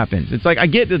this happens. It's like, I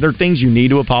get that there are things you need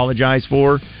to apologize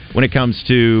for when it comes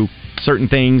to certain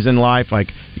things in life.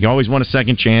 Like, you always want a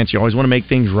second chance. You always want to make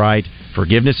things right.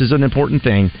 Forgiveness is an important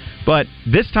thing. But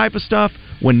this type of stuff,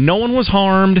 when no one was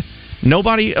harmed,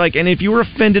 nobody, and if you were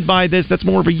offended by this, that's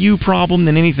more of a you problem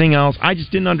than anything else. I just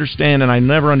didn't understand, and I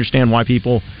never understand why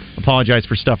people apologize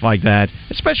for stuff like that,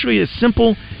 especially as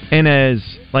simple and as,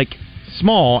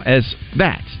 small as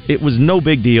that. It was no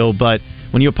big deal, but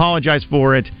when you apologize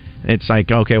for it, it's like,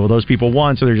 okay, well, those people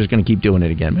won, so they're just going to keep doing it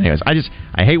again. But anyways,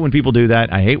 I hate when people do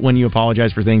that. I hate when you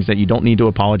apologize for things that you don't need to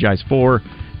apologize for,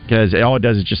 because all it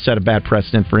does is just set a bad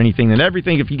precedent for anything and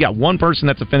everything. If you got one person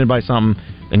that's offended by something,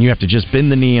 then you have to just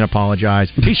bend the knee and apologize.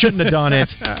 He shouldn't have done it.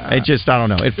 It just, I don't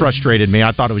know. It frustrated me.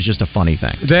 I thought it was just a funny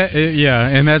thing.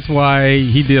 And that's why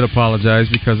he did apologize,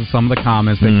 because of some of the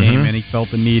comments that came in. He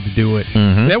felt the need to do it.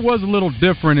 That was a little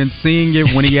different in seeing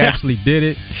it when he actually did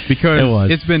it, because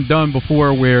it's been done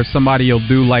before where somebody will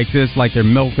do like this, like they're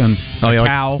milking a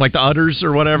cow. Like the udders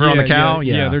or whatever on the cow?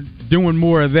 Yeah, they're doing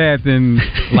more of that than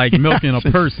milking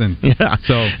a person. Yeah.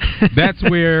 So that's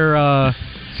where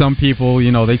some people,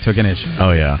 they took an issue.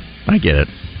 Oh, yeah. I get it.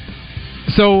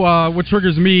 So what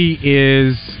triggers me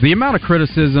is the amount of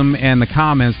criticism and the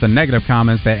comments, the negative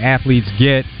comments that athletes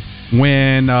get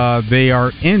when they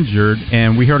are injured.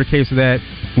 And we heard a case of that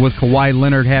with Kawhi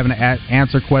Leonard having to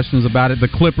answer questions about it, the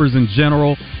Clippers in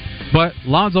general. But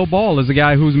Lonzo Ball is a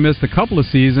guy who's missed a couple of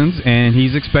seasons, and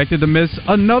he's expected to miss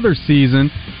another season.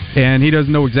 And he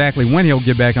doesn't know exactly when he'll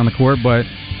get back on the court, but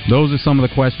those are some of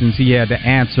the questions he had to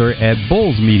answer at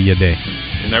Bulls Media Day.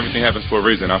 And everything happens for a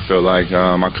reason. I feel like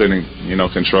I couldn't,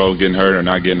 control getting hurt or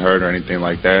not getting hurt or anything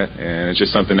like that. And it's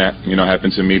just something that,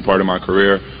 happened to me, part of my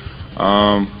career.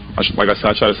 Like I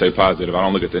said, I try to stay positive. I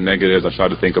don't look at the negatives. I try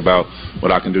to think about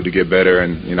what I can do to get better,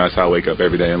 and, that's how I wake up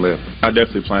every day and live. I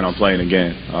definitely plan on playing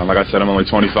again. Like I said, I'm only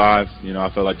 25.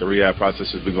 I feel like the rehab process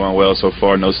has been going well so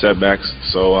far, no setbacks.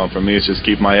 So for me, it's just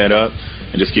keep my head up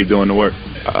and just keep doing the work.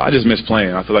 I just miss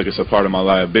playing. I feel like it's a part of my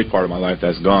life, a big part of my life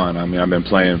that's gone. I mean, I've been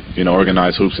playing,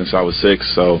 organized hoops since I was 6,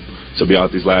 so to be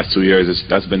out these last 2 years,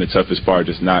 that's been the toughest part,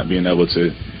 just not being able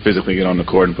to physically get on the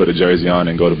court and put a jersey on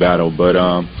and go to battle. But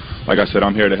like I said,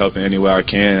 I'm here to help in any way I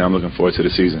can, and I'm looking forward to the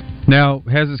season. Now,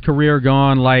 has his career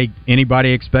gone like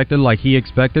anybody expected, like he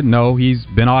expected? No, he's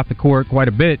been off the court quite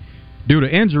a bit due to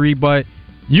injury, but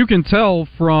you can tell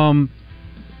from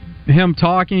him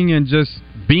talking and just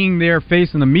being there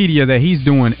facing the media that he's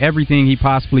doing everything he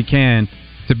possibly can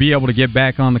to be able to get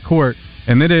back on the court.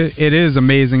 And it is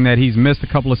amazing that he's missed a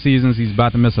couple of seasons. He's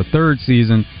about to miss a third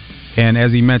season. And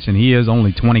as he mentioned, he is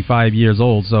only 25 years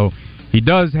old, so he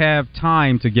does have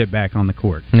time to get back on the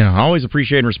court. Yeah, I always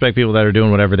appreciate and respect people that are doing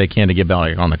whatever they can to get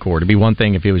back on the court. It'd be one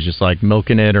thing if he was just like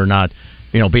milking it or not,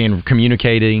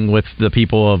 communicating with the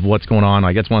people of what's going on.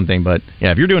 Like, that's one thing. But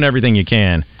yeah, if you're doing everything you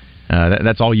can,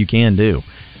 that's all you can do.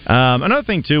 Another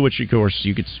thing too, which of course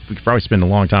we could probably spend a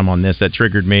long time on this, that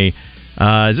triggered me,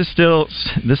 is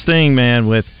this thing, man,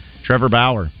 with Trevor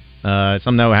Bauer.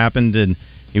 Something that happened, and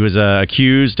he was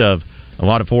accused of a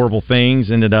lot of horrible things.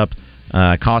 Ended up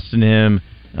costing him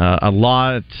a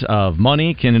lot of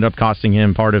money. Ended up costing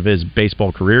him part of his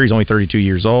baseball career. He's only 32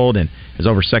 years old and is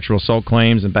over sexual assault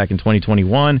claims back in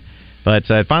 2021. But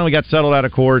it finally got settled out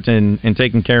of court and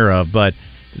taken care of. But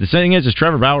the thing is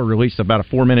Trevor Bauer released about a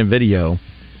 4-minute video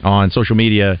on social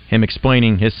media, him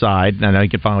explaining his side, and now he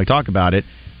can finally talk about it.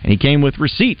 And he came with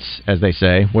receipts, as they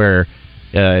say, where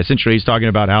essentially he's talking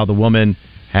about how the woman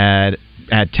had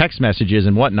text messages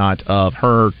and whatnot of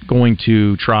her going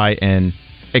to try and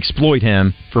exploit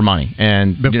him for money.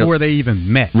 And before they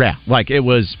even met. Yeah, like it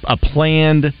was a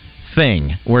planned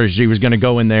thing where she was going to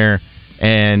go in there,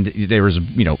 and there was,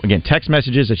 again, text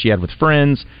messages that she had with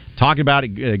friends, talking about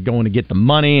it, going to get the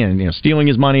money and, stealing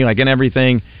his money, and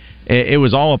everything. It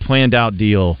was all a planned out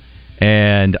deal.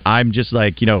 And I'm just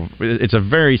like, it's a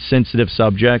very sensitive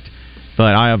subject,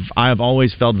 but I have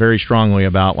always felt very strongly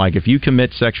about, like, if you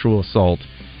commit sexual assault,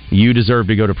 you deserve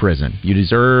to go to prison. You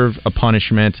deserve a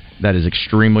punishment that is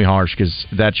extremely harsh, because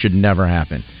that should never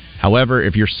happen. However,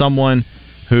 if you're someone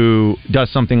who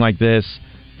does something like this,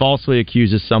 falsely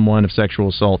accuses someone of sexual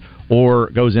assault, or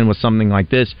goes in with something like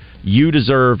this, you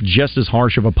deserve just as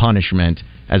harsh of a punishment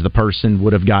as the person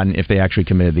would have gotten if they actually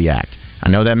committed the act. I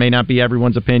know that may not be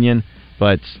everyone's opinion,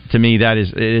 but to me,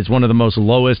 it is one of the most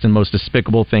lowest and most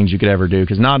despicable things you could ever do,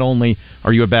 because not only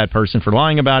are you a bad person for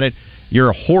lying about it,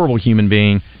 you're a horrible human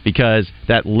being, because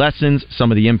that lessens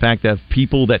some of the impact of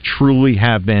people that truly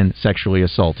have been sexually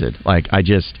assaulted. Like, I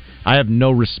have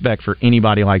no respect for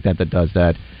anybody like that does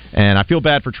that, and I feel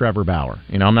bad for Trevor Bauer.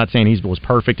 I'm not saying he was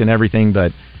perfect and everything,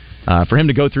 but for him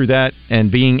to go through that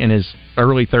and being in his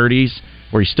early 30s,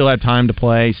 where he still had time to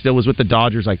play, still was with the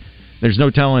Dodgers, like, there's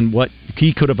no telling what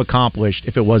he could have accomplished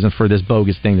if it wasn't for this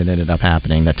bogus thing that ended up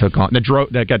happening that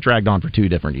got dragged on for 2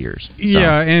 different years. So.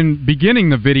 Yeah, and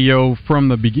beginning the video from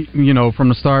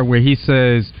the start, where he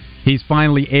says he's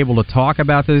finally able to talk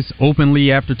about this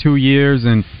openly after 2 years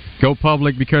and go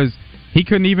public, because he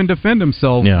couldn't even defend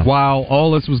himself while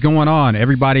all this was going on.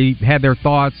 Everybody had their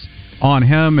thoughts on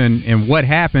him and what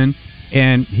happened,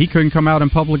 and he couldn't come out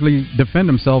and publicly defend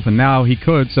himself, and now he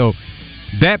could. So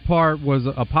that part was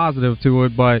a positive to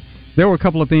it, but there were a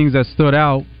couple of things that stood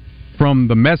out from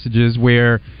the messages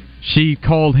where she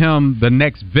called him the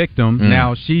next victim.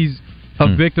 Now, she's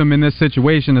a victim in this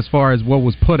situation as far as what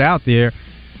was put out there,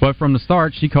 but from the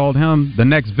start, she called him the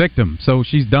next victim. So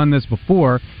she's done this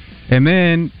before. And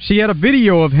then she had a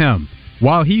video of him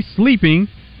while he's sleeping,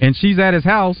 and she's at his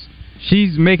house.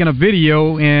 She's making a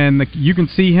video, and you can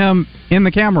see him in the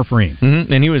camera frame.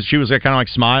 Mm-hmm. And she was kind of like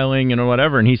smiling and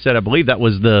whatever. And he said, I believe that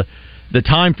was the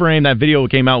time frame that video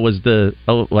came out was the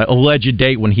alleged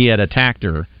date when he had attacked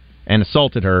her and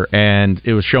assaulted her. And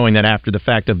it was showing that after the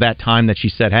fact of that time that she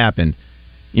said happened,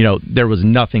 there was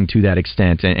nothing to that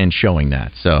extent and showing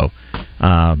that. So,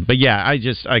 but yeah,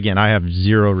 I have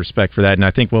zero respect for that. And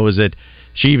I think, what was it?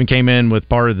 She even came in with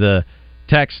part of the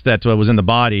text that was in the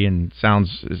body and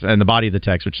the body of the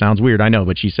text, which sounds weird, I know,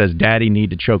 but she says, "Daddy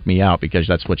need to choke me out," because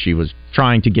that's what she was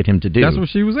trying to get him to do. That's what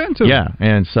she was into. Yeah,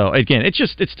 and so again,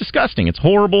 it's disgusting. It's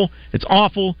horrible. It's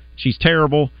awful. She's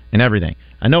terrible and everything.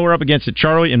 I know we're up against it.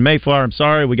 Charlie in Mayflower, I'm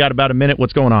sorry, we got about a minute.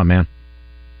 What's going on, man?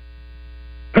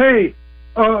 Hey,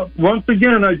 once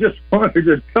again, I just wanted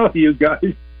to tell you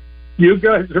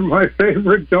guys are my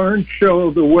favorite darn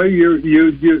show. The way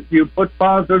you put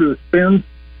positive spins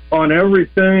on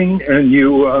everything, and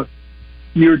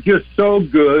you're just so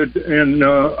good. And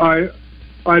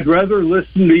I'd rather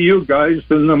listen to you guys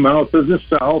than the Mouth of the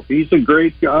South. He's a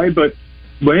great guy, but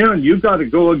man, you got to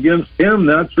go against him.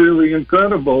 That's really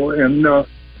incredible. And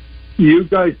you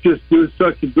guys just do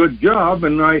such a good job.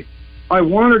 And I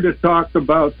wanted to talk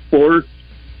about sports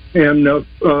and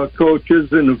coaches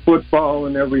and football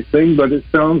and everything, but it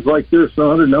sounds like there's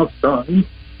not enough time.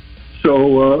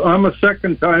 So I'm a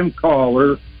second-time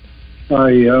caller.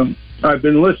 I've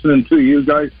been listening to you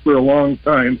guys for a long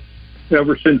time,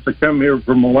 ever since I come here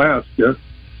from Alaska.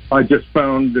 I just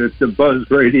found that the Buzz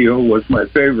Radio was my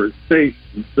favorite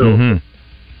station. So,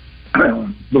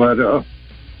 but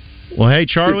well, hey,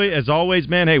 Charlie, as always,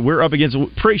 man, hey, we're up against it.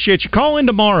 Appreciate you. Call in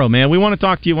tomorrow, man. We want to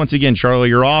talk to you once again, Charlie.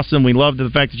 You're awesome. We love the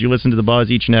fact that you listen to the Buzz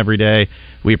each and every day.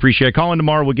 We appreciate it. Call in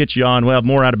tomorrow. We'll get you on. We'll have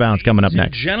more Out of Bounds coming up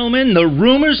next. Gentlemen, the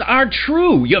rumors are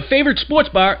true. Your favorite sports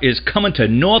bar is coming to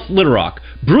North Little Rock.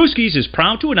 Brewski's is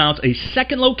proud to announce a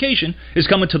second location is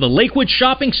coming to the Lakewood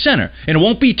Shopping Center, and it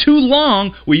won't be too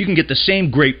long where you can get the same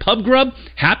great pub grub,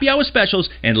 happy hour specials,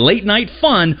 and late night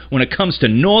fun when it comes to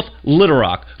North Little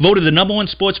Rock. Voted the #1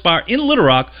 sports bar in Little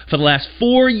Rock for the last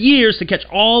 4 years to catch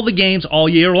all the games all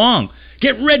year long.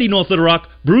 Get ready, North Little Rock.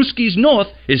 Brewski's North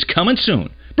is coming soon.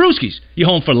 Brewskis, your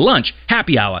home for lunch,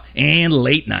 happy hour, and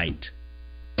late night.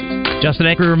 Justin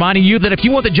Acri reminding you that if you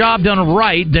want the job done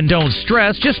right, then don't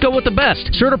stress. Just go with the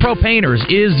best. CertaPro Painters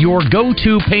is your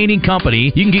go-to painting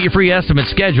company. You can get your free estimate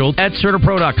scheduled at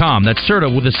CertaPro.com. That's Certa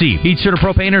with a C. Each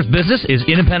CertaPro Painters business is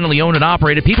independently owned and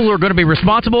operated. People who are going to be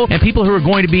responsible and people who are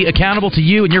going to be accountable to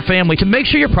you and your family to make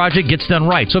sure your project gets done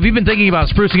right. So if you've been thinking about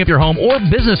sprucing up your home or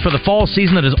business for the fall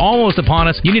season that is almost upon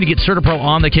us, you need to get CertaPro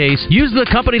on the case. Use the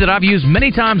company that I've used many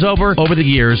times over the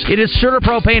years. It is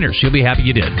CertaPro Painters. You'll be happy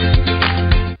you did.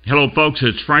 Hello, folks.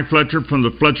 It's Frank Fletcher from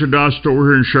the Fletcher Dodge store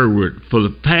here in Sherwood. For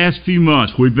the past few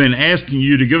months, we've been asking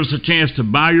you to give us a chance to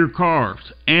buy your cars,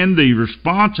 and the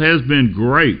response has been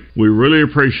great. We really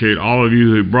appreciate all of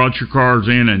you who brought your cars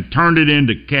in and turned it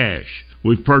into cash.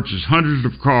 We've purchased hundreds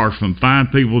of cars from fine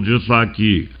people just like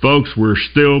you. Folks, we're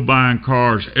still buying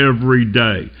cars every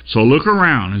day. So look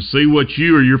around and see what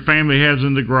you or your family has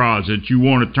in the garage that you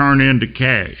want to turn into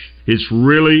cash. It's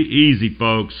really easy,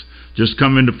 folks. Just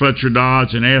come into Fletcher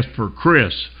Dodge and ask for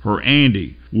Chris or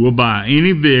Andy. We'll buy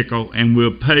any vehicle and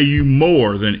we'll pay you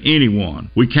more than anyone.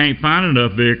 We can't find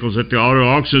enough vehicles at the auto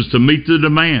auctions to meet the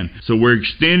demand, so we're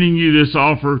extending you this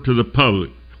offer to the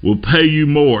public. We'll pay you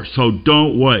more, so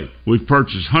don't wait. We've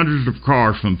purchased hundreds of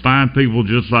cars from fine people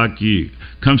just like you.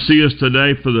 Come see us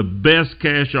today for the best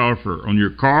cash offer on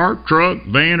your car, truck,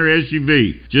 van, or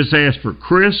SUV. Just ask for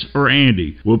Chris or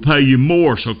Andy. We'll pay you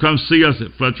more, so come see us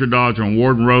at Fletcher Dodge on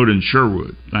Warden Road in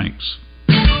Sherwood. Thanks.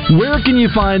 Where can you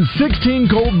find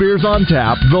 16 cold beers on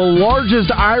tap, the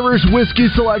largest Irish whiskey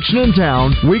selection in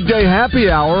town, weekday happy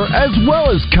hour, as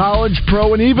well as college,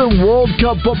 pro, and even World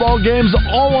Cup football games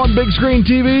all on big screen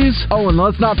TVs? Oh, and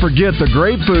let's not forget the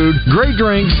great food, great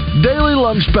drinks, daily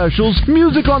lunch specials,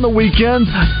 music on the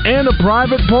weekends, and a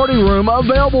private party room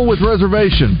available with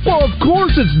reservation. Well, of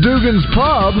course it's Dugan's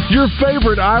Pub, your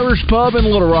favorite Irish pub in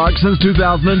Little Rock since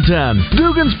 2010.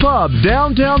 Dugan's Pub,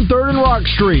 downtown 3rd and Rock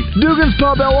Street.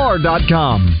 Dugan'sPubLR.com.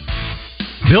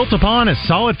 Built upon a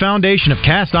solid foundation of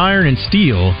cast iron and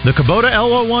steel, the Kubota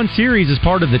LO1 series is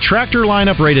part of the tractor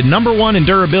lineup rated #1 in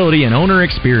durability and owner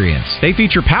experience. They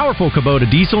feature powerful Kubota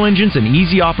diesel engines and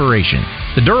easy operation.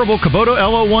 The durable Kubota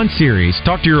LO1 series.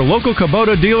 Talk to your local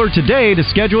Kubota dealer today to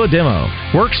schedule a demo.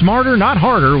 Work smarter, not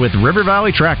harder with River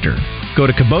Valley Tractor. Go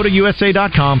to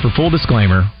KubotaUSA.com for full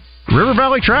disclaimer. River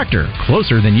Valley Tractor,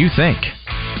 closer than you think.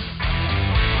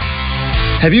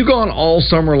 Have you gone all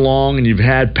summer long and you've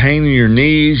had pain in your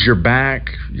knees, your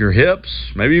back, your hips,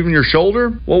 maybe even your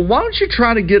shoulder? Well, why don't you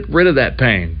try to get rid of that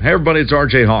pain? Hey, everybody, it's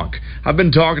RJ Hawk. I've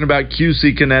been talking about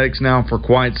QC Kinetics now for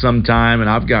quite some time, and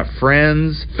I've got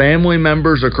friends, family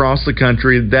members across the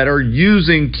country that are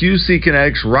using QC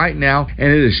Kinetics right now,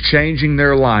 and it is changing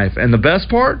their life. And the best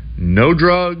part? No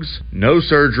drugs, no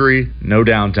surgery, no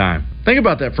downtime. Think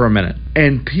about that for a minute.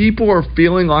 And people are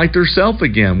feeling like they're self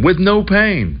again with no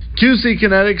pain. QC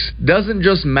Kinetics doesn't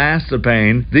just mask the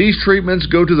pain. These treatments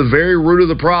go to the very root of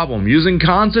the problem, using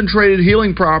concentrated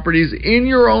healing properties in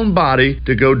your own body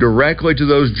to go directly to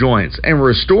those joints and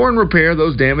restore and repair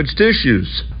those damaged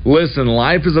tissues. Listen,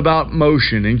 life is about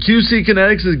motion, and QC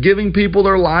Kinetics is giving people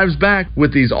their lives back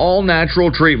with these all-natural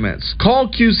treatments. Call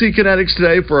QC Kinetics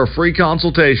today for a free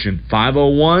consultation.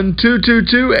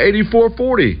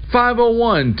 501-222-8440.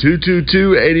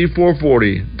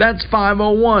 501-222-8440. That's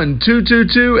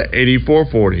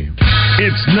 501-222-8440.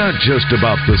 It's not just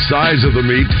about the size of the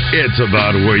meat, it's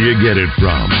about where you get it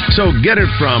from. So get it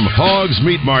from Hogs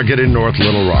Meat Market in North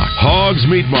Little Rock. Hogs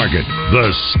Meat Market,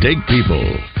 the steak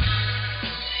people.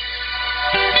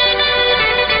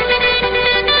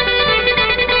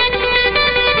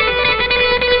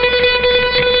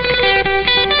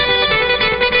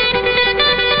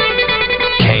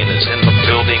 Kane is in the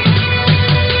building.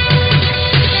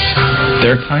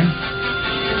 Their time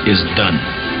is done.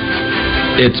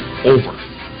 It's over.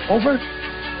 Over?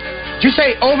 Did you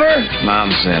say over?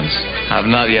 Nonsense. I've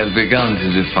not yet begun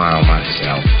to defile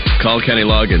myself. Call Kenny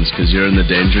Loggins, because you're in the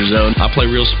danger zone. I play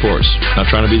real sports. I'm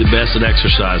trying to be the best at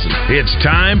exercising. It's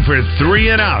time for 3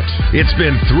 and Out. It's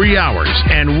been 3 hours,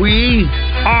 and we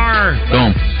are...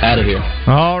 Boom. Out of here.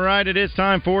 All right, it is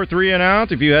time for 3 and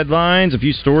Out. A few headlines, a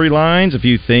few storylines, a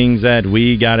few things that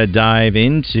we got to dive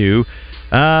into.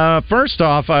 First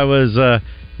off, I was... at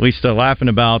least laughing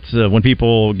about when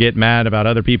people get mad about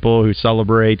other people who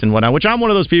celebrate and whatnot, which I'm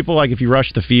one of those people, like if you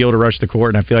rush the field or rush the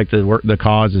court and I feel like the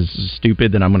cause is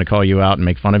stupid, then I'm going to call you out and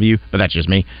make fun of you, but that's just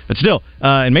me. But still,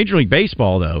 in Major League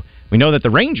Baseball, though, we know that the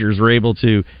Rangers were able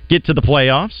to get to the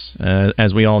playoffs,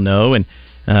 as we all know, and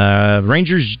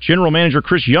Rangers general manager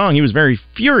Chris Young, he was very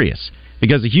furious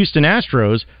because the Houston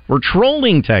Astros were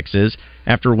trolling Texas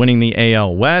after winning the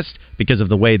AL West because of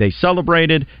the way they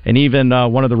celebrated. And even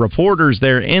one of the reporters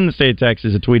there in the state of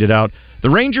Texas had tweeted out, the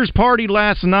Rangers partied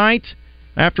last night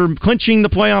after clinching the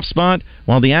playoff spot,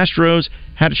 while the Astros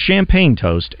had a champagne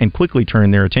toast and quickly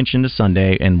turned their attention to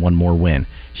Sunday and one more win.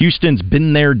 Houston's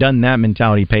been there, done that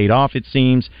mentality paid off, it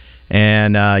seems.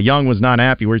 And Young was not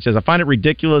happy, where he says, I find it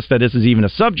ridiculous that this is even a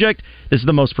subject. This is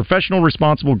the most professional,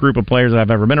 responsible group of players that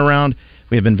I've ever been around.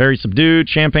 We have been very subdued,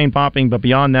 champagne popping, but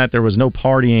beyond that, there was no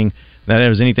partying, that there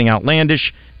was anything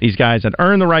outlandish. These guys had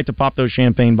earned the right to pop those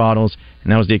champagne bottles,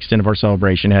 and that was the extent of our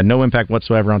celebration. It had no impact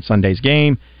whatsoever on Sunday's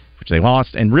game, which they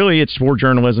lost. And really, it's poor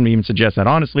journalism to even suggest that.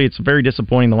 Honestly, it's very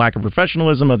disappointing, the lack of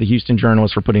professionalism of the Houston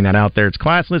journalists for putting that out there. It's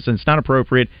classless, and it's not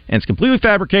appropriate, and it's completely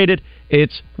fabricated.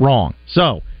 It's wrong.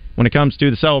 So, when it comes to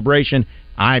the celebration,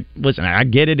 I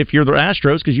get it if you're the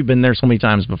Astros, because you've been there so many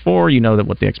times before. You know that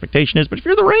what the expectation is. But if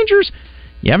you're the Rangers,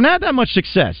 you haven't had that much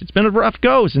success. It's been a rough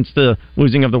go since the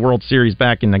losing of the World Series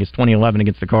back in, I guess, 2011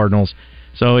 against the Cardinals.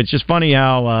 So it's just funny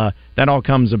how that all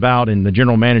comes about, and the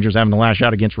general manager's having to lash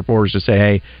out against reporters to say,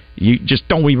 hey, you just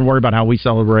don't even worry about how we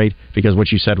celebrate because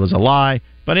what you said was a lie.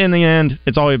 But in the end,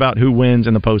 it's all about who wins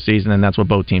in the postseason, and that's what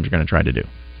both teams are going to try to do.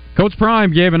 Coach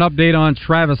Prime gave an update on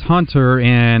Travis Hunter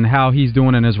and how he's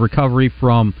doing in his recovery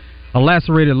from a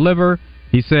lacerated liver.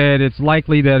 He said it's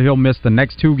likely that he'll miss the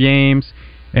next 2 games,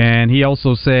 and he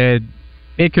also said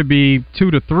it could be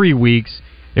 2 to 3 weeks.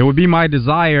 It would be my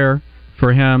desire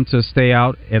for him to stay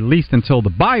out at least until the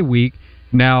bye week.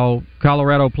 Now,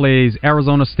 Colorado plays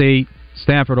Arizona State,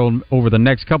 Stanford over the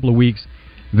next couple of weeks.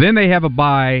 Then they have a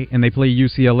bye, and they play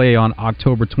UCLA on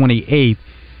October 28th.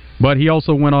 But he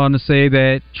also went on to say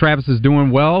that Travis is doing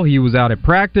well. He was out at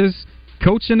practice,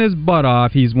 coaching his butt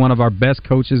off. He's one of our best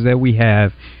coaches that we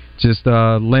have, just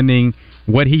lending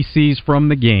what he sees from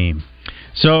the game.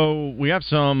 So we have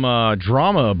some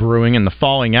drama brewing in the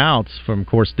falling outs from, of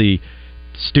course, the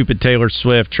stupid Taylor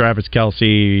Swift, Travis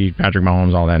Kelce, Patrick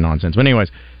Mahomes, all that nonsense. But anyways,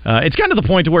 it's kind of the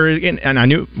point to where, and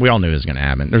we all knew it was going to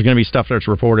happen. There's going to be stuff that's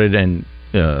reported and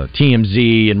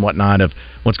TMZ and whatnot of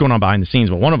what's going on behind the scenes.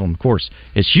 But one of them, of course,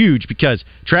 is huge because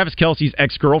Travis Kelce's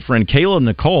ex-girlfriend, Kayla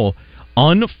Nicole,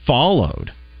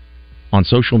 unfollowed on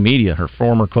social media her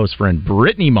former close friend,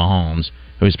 Brittany Mahomes,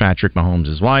 who is Patrick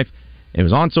Mahomes' wife. It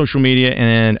was on social media,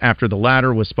 and after the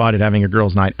latter was spotted having a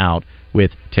girls' night out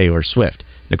with Taylor Swift.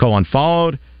 Nicole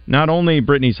unfollowed not only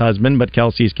Brittany's husband, but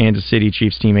Kelce's Kansas City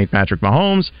Chiefs teammate Patrick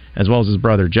Mahomes, as well as his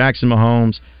brother Jackson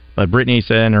Mahomes. But Brittany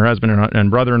said and her husband and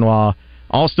brother-in-law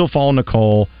all still follow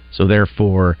Nicole, so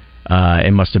therefore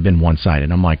it must have been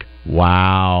one-sided. I'm like,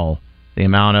 wow, the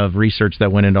amount of research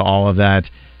that went into all of that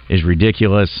is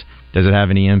ridiculous. Does it have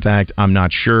any impact? I'm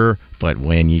not sure, but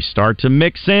when you start to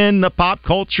mix in the pop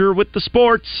culture with the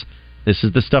sports, this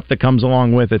is the stuff that comes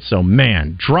along with it. So,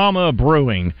 man, drama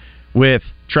brewing with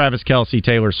Travis Kelce,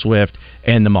 Taylor Swift,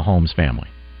 and the Mahomes family.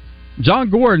 John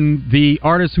Gordon, the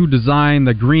artist who designed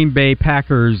the Green Bay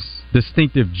Packers'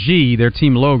 distinctive G, their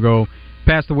team logo,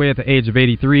 passed away at the age of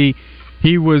 83.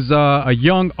 He was a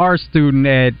young art student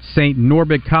at St.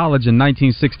 Norbert College in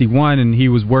 1961, and he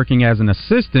was working as an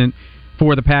assistant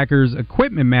for the Packers'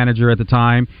 equipment manager at the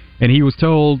time, and he was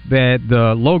told that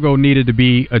the logo needed to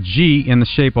be a G in the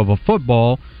shape of a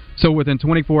football. So within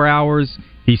 24 hours,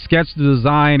 he sketched the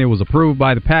design. It was approved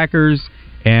by the Packers,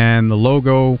 and the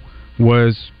logo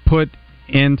was put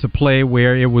into play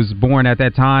where it was born at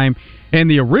that time. And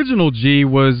the original G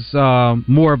was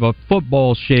more of a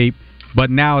football shape, but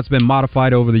now it's been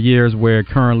modified over the years where it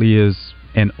currently is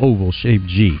an oval-shaped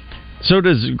G. So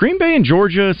does Green Bay and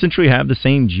Georgia essentially have the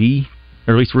same G,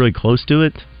 or at least really close to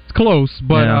it? It's close,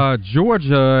 but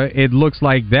Georgia, it looks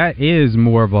like that is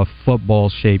more of a football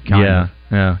shape kind of.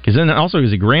 Yeah. Because then also,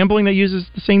 is it Grambling that uses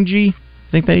the same G?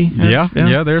 I think they have,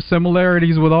 yeah, there's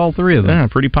similarities with all three of them. Yeah,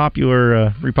 pretty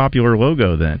popular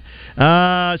logo then.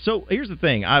 So here's the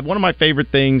thing. One of my favorite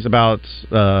things about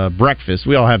breakfast,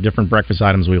 we all have different breakfast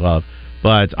items we love,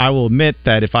 but I will admit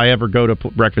that if I ever go to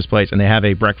a breakfast place and they have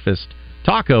a breakfast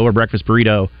taco or breakfast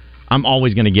burrito, I'm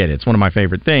always going to get it. It's one of my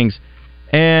favorite things.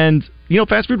 And,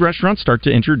 fast food restaurants start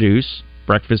to introduce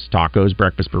breakfast tacos,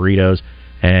 breakfast burritos,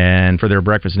 and for their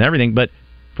breakfast and everything. But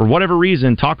for whatever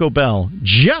reason, Taco Bell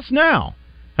just now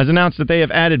has announced that they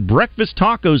have added breakfast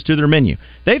tacos to their menu.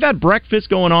 They've had breakfast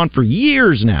going on for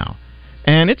years now.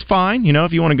 And it's fine,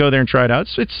 if you want to go there and try it out.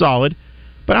 It's solid.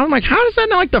 But I'm like, how is that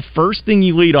not like the first thing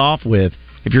you lead off with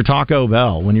if you're Taco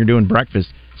Bell when you're doing breakfast?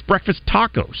 It's breakfast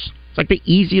tacos. It's like the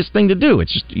easiest thing to do.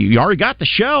 It's just, you already got the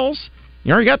shells.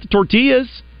 You already got the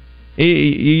tortillas.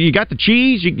 You got the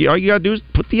cheese. All you got to do is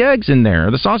put the eggs in there,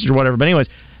 or the sausage or whatever. But anyways,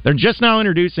 they're just now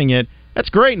introducing it. That's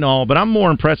great and all, but I'm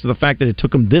more impressed with the fact that it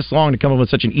took them this long to come up with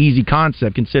such an easy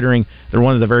concept, considering they're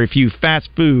one of the very few fast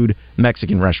food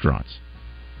Mexican restaurants.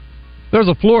 There's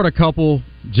a Florida couple,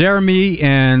 Jeremy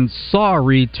and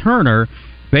Sari Turner.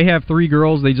 They have 3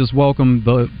 girls. They just welcomed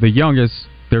the youngest,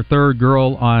 their 3rd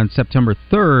girl, on September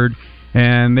 3rd,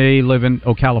 and they live in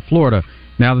Ocala, Florida.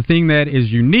 Now, the thing that is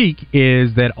unique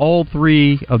is that all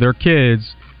 3 of their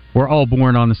kids were all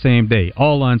born on the same day,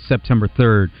 all on September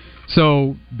 3rd.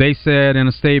 So they said in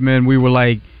a statement, we were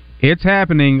like, it's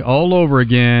happening all over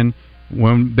again.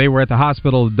 When they were at the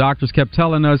hospital, the doctors kept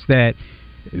telling us that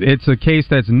it's a case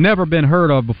that's never been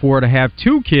heard of before, to have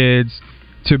 2 kids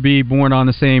to be born on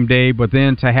the same day, but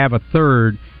then to have a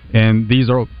 3rd, and these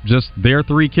are just their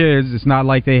 3 kids. It's not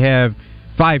like they have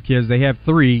 5 kids. They have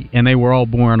 3, and they were all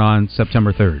born on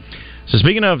September 3rd. So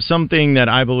speaking of something that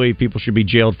I believe people should be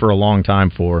jailed for a long time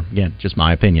for, again, just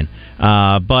my opinion,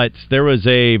 but there was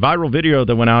a viral video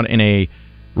that went out in a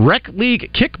rec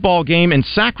league kickball game in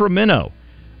Sacramento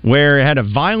where it had a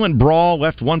violent brawl,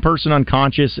 left one person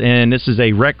unconscious, and this is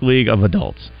a rec league of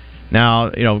adults.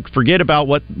 Now, forget about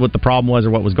what the problem was or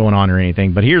what was going on or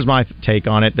anything, but here's my take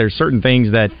on it. There's certain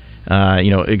things that,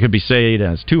 it could be said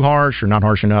as too harsh or not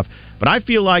harsh enough, but I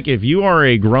feel like if you are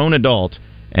a grown adult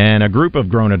and a group of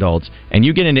grown adults, and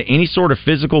you get into any sort of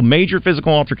major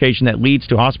physical altercation that leads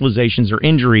to hospitalizations or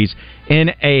injuries in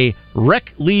a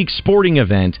rec league sporting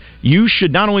event, you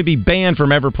should not only be banned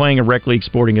from ever playing a rec league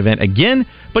sporting event again,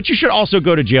 but you should also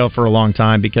go to jail for a long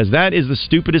time, because that is the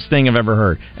stupidest thing I've ever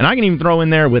heard. And I can even throw in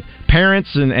there with parents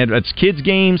and it's kids'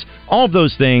 games, all of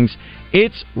those things.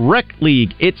 It's rec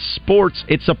league. It's sports.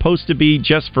 It's supposed to be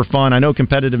just for fun. I know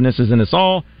competitiveness is in us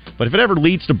all, but if it ever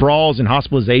leads to brawls and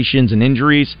hospitalizations and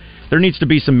injuries, there needs to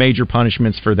be some major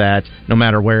punishments for that, no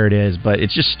matter where it is. But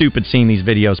it's just stupid seeing these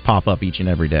videos pop up each and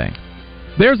every day.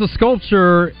 There's a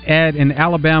sculpture at an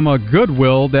Alabama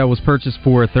Goodwill that was purchased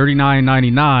for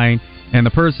 $39.99, and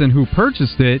the person who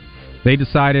purchased it, they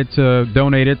decided to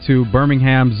donate it to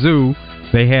Birmingham Zoo.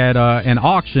 They had an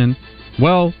auction.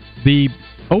 Well, the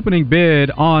opening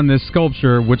bid on this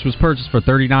sculpture, which was purchased for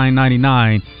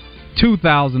 $39.99,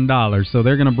 $2,000. So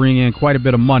they're going to bring in quite a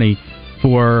bit of money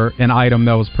for an item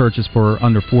that was purchased for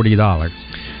under $40.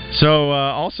 So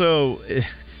also,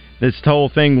 this whole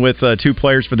thing with 2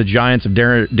 players for the Giants of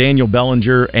Daniel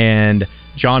Bellinger and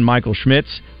John Michael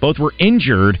Schmitz, both were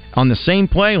injured on the same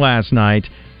play last night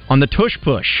on the tush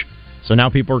push. So now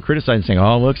people are criticizing, saying,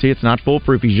 oh, look, see, it's not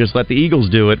foolproof. You just let the Eagles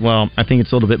do it. Well, I think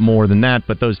it's a little bit more than that,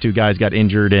 but those 2 guys got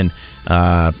injured, and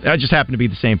it just happened to be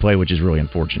the same play, which is really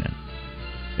unfortunate.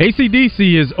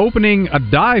 AC/DC is opening a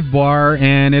dive bar,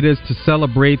 and it is to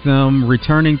celebrate them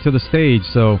returning to the stage.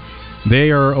 So they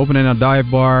are opening a dive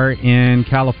bar in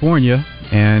California,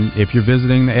 and if you're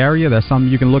visiting the area, that's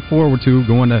something you can look forward to,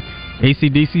 going to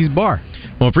AC/DC's bar.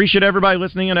 Well, appreciate everybody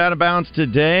listening in Out of Bounds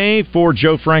today. For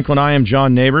Joe Franklin, I am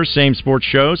John Neighbors. Same sports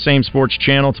show, same sports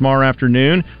channel tomorrow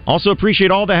afternoon. Also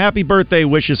appreciate all the happy birthday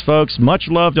wishes, folks. Much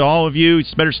love to all of you. You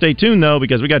better stay tuned, though,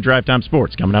 because we got Drive Time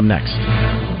Sports coming up next.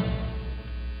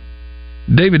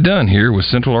 David Dunn here with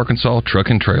Central Arkansas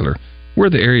Truck and Trailer. We're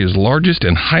the area's largest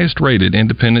and highest-rated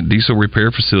independent diesel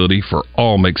repair facility for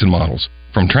all makes and models,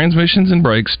 from transmissions and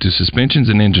brakes to suspensions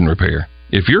and engine repair.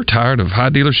 If you're tired of high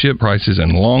dealership prices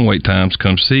and long wait times,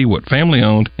 come see what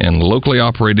family-owned and locally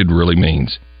operated really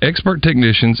means. Expert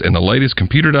technicians and the latest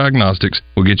computer diagnostics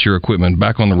will get your equipment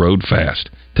back on the road fast.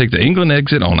 Take the England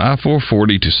exit on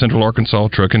I-440 to Central Arkansas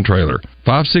Truck and Trailer,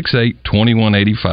 568-2185.